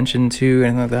people's attention to,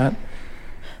 anything like that?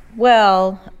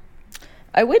 Well,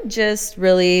 I would just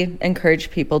really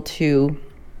encourage people to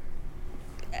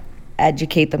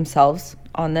educate themselves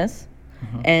on this.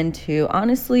 And to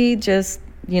honestly just,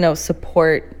 you know,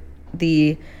 support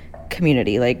the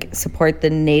community, like support the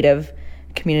Native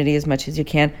community as much as you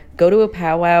can. Go to a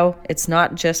powwow. It's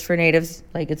not just for Natives.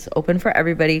 Like, it's open for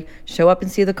everybody. Show up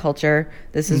and see the culture.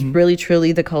 This is really,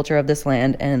 truly the culture of this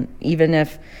land. And even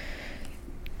if,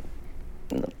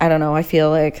 I don't know, I feel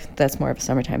like that's more of a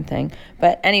summertime thing.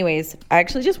 But anyways, I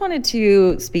actually just wanted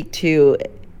to speak to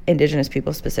Indigenous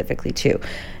people specifically too.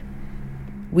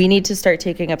 We need to start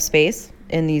taking up space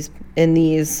in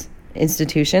these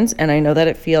institutions, and I know that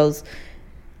it feels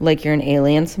like you're an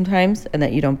alien sometimes and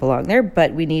that you don't belong there,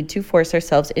 but we need to force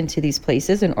ourselves into these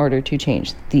places in order to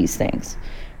change these things,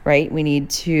 right? We need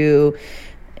to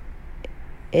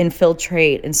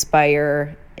infiltrate,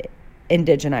 inspire,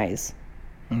 indigenize,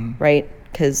 right?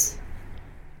 Because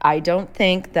I don't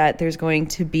think that there's going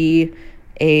to be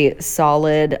a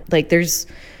solid, there's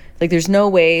no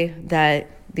way that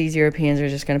these Europeans are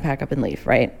just going to pack up and leave,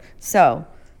 right? So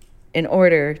in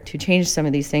order to change some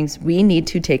of these things, we need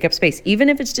to take up space. Even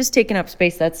if it's just taking up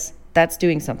space, that's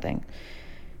doing something.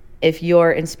 If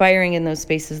you're inspiring in those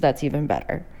spaces, that's even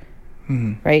better,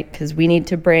 right? Because we need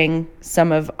to bring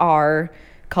some of our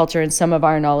culture and some of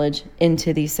our knowledge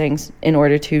into these things in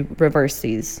order to reverse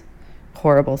these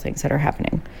horrible things that are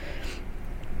happening.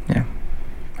 Yeah.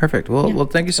 Perfect. Well,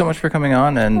 thank you so much for coming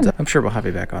on, and I'm sure we'll have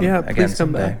you back on again please come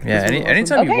someday. back. Yeah,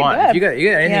 anytime Okay, you want. good. If you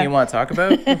got anything you want to talk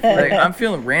about, I'm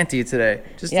feeling ranty today.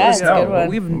 Just let us it's a good know. one.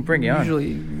 We'll bring you on.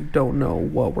 Usually don't know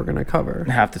what we're gonna cover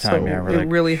Half the time, so yeah, we're it like,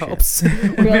 really shit. helps.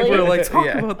 We're like, talk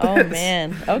Yeah. about Oh, this.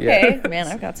 man. Okay. Man,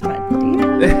 I've got some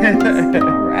ideas. All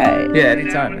right. Yeah,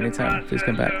 anytime. Please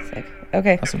come back. Sick.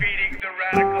 Okay. Awesome. Defeating the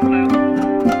radical left.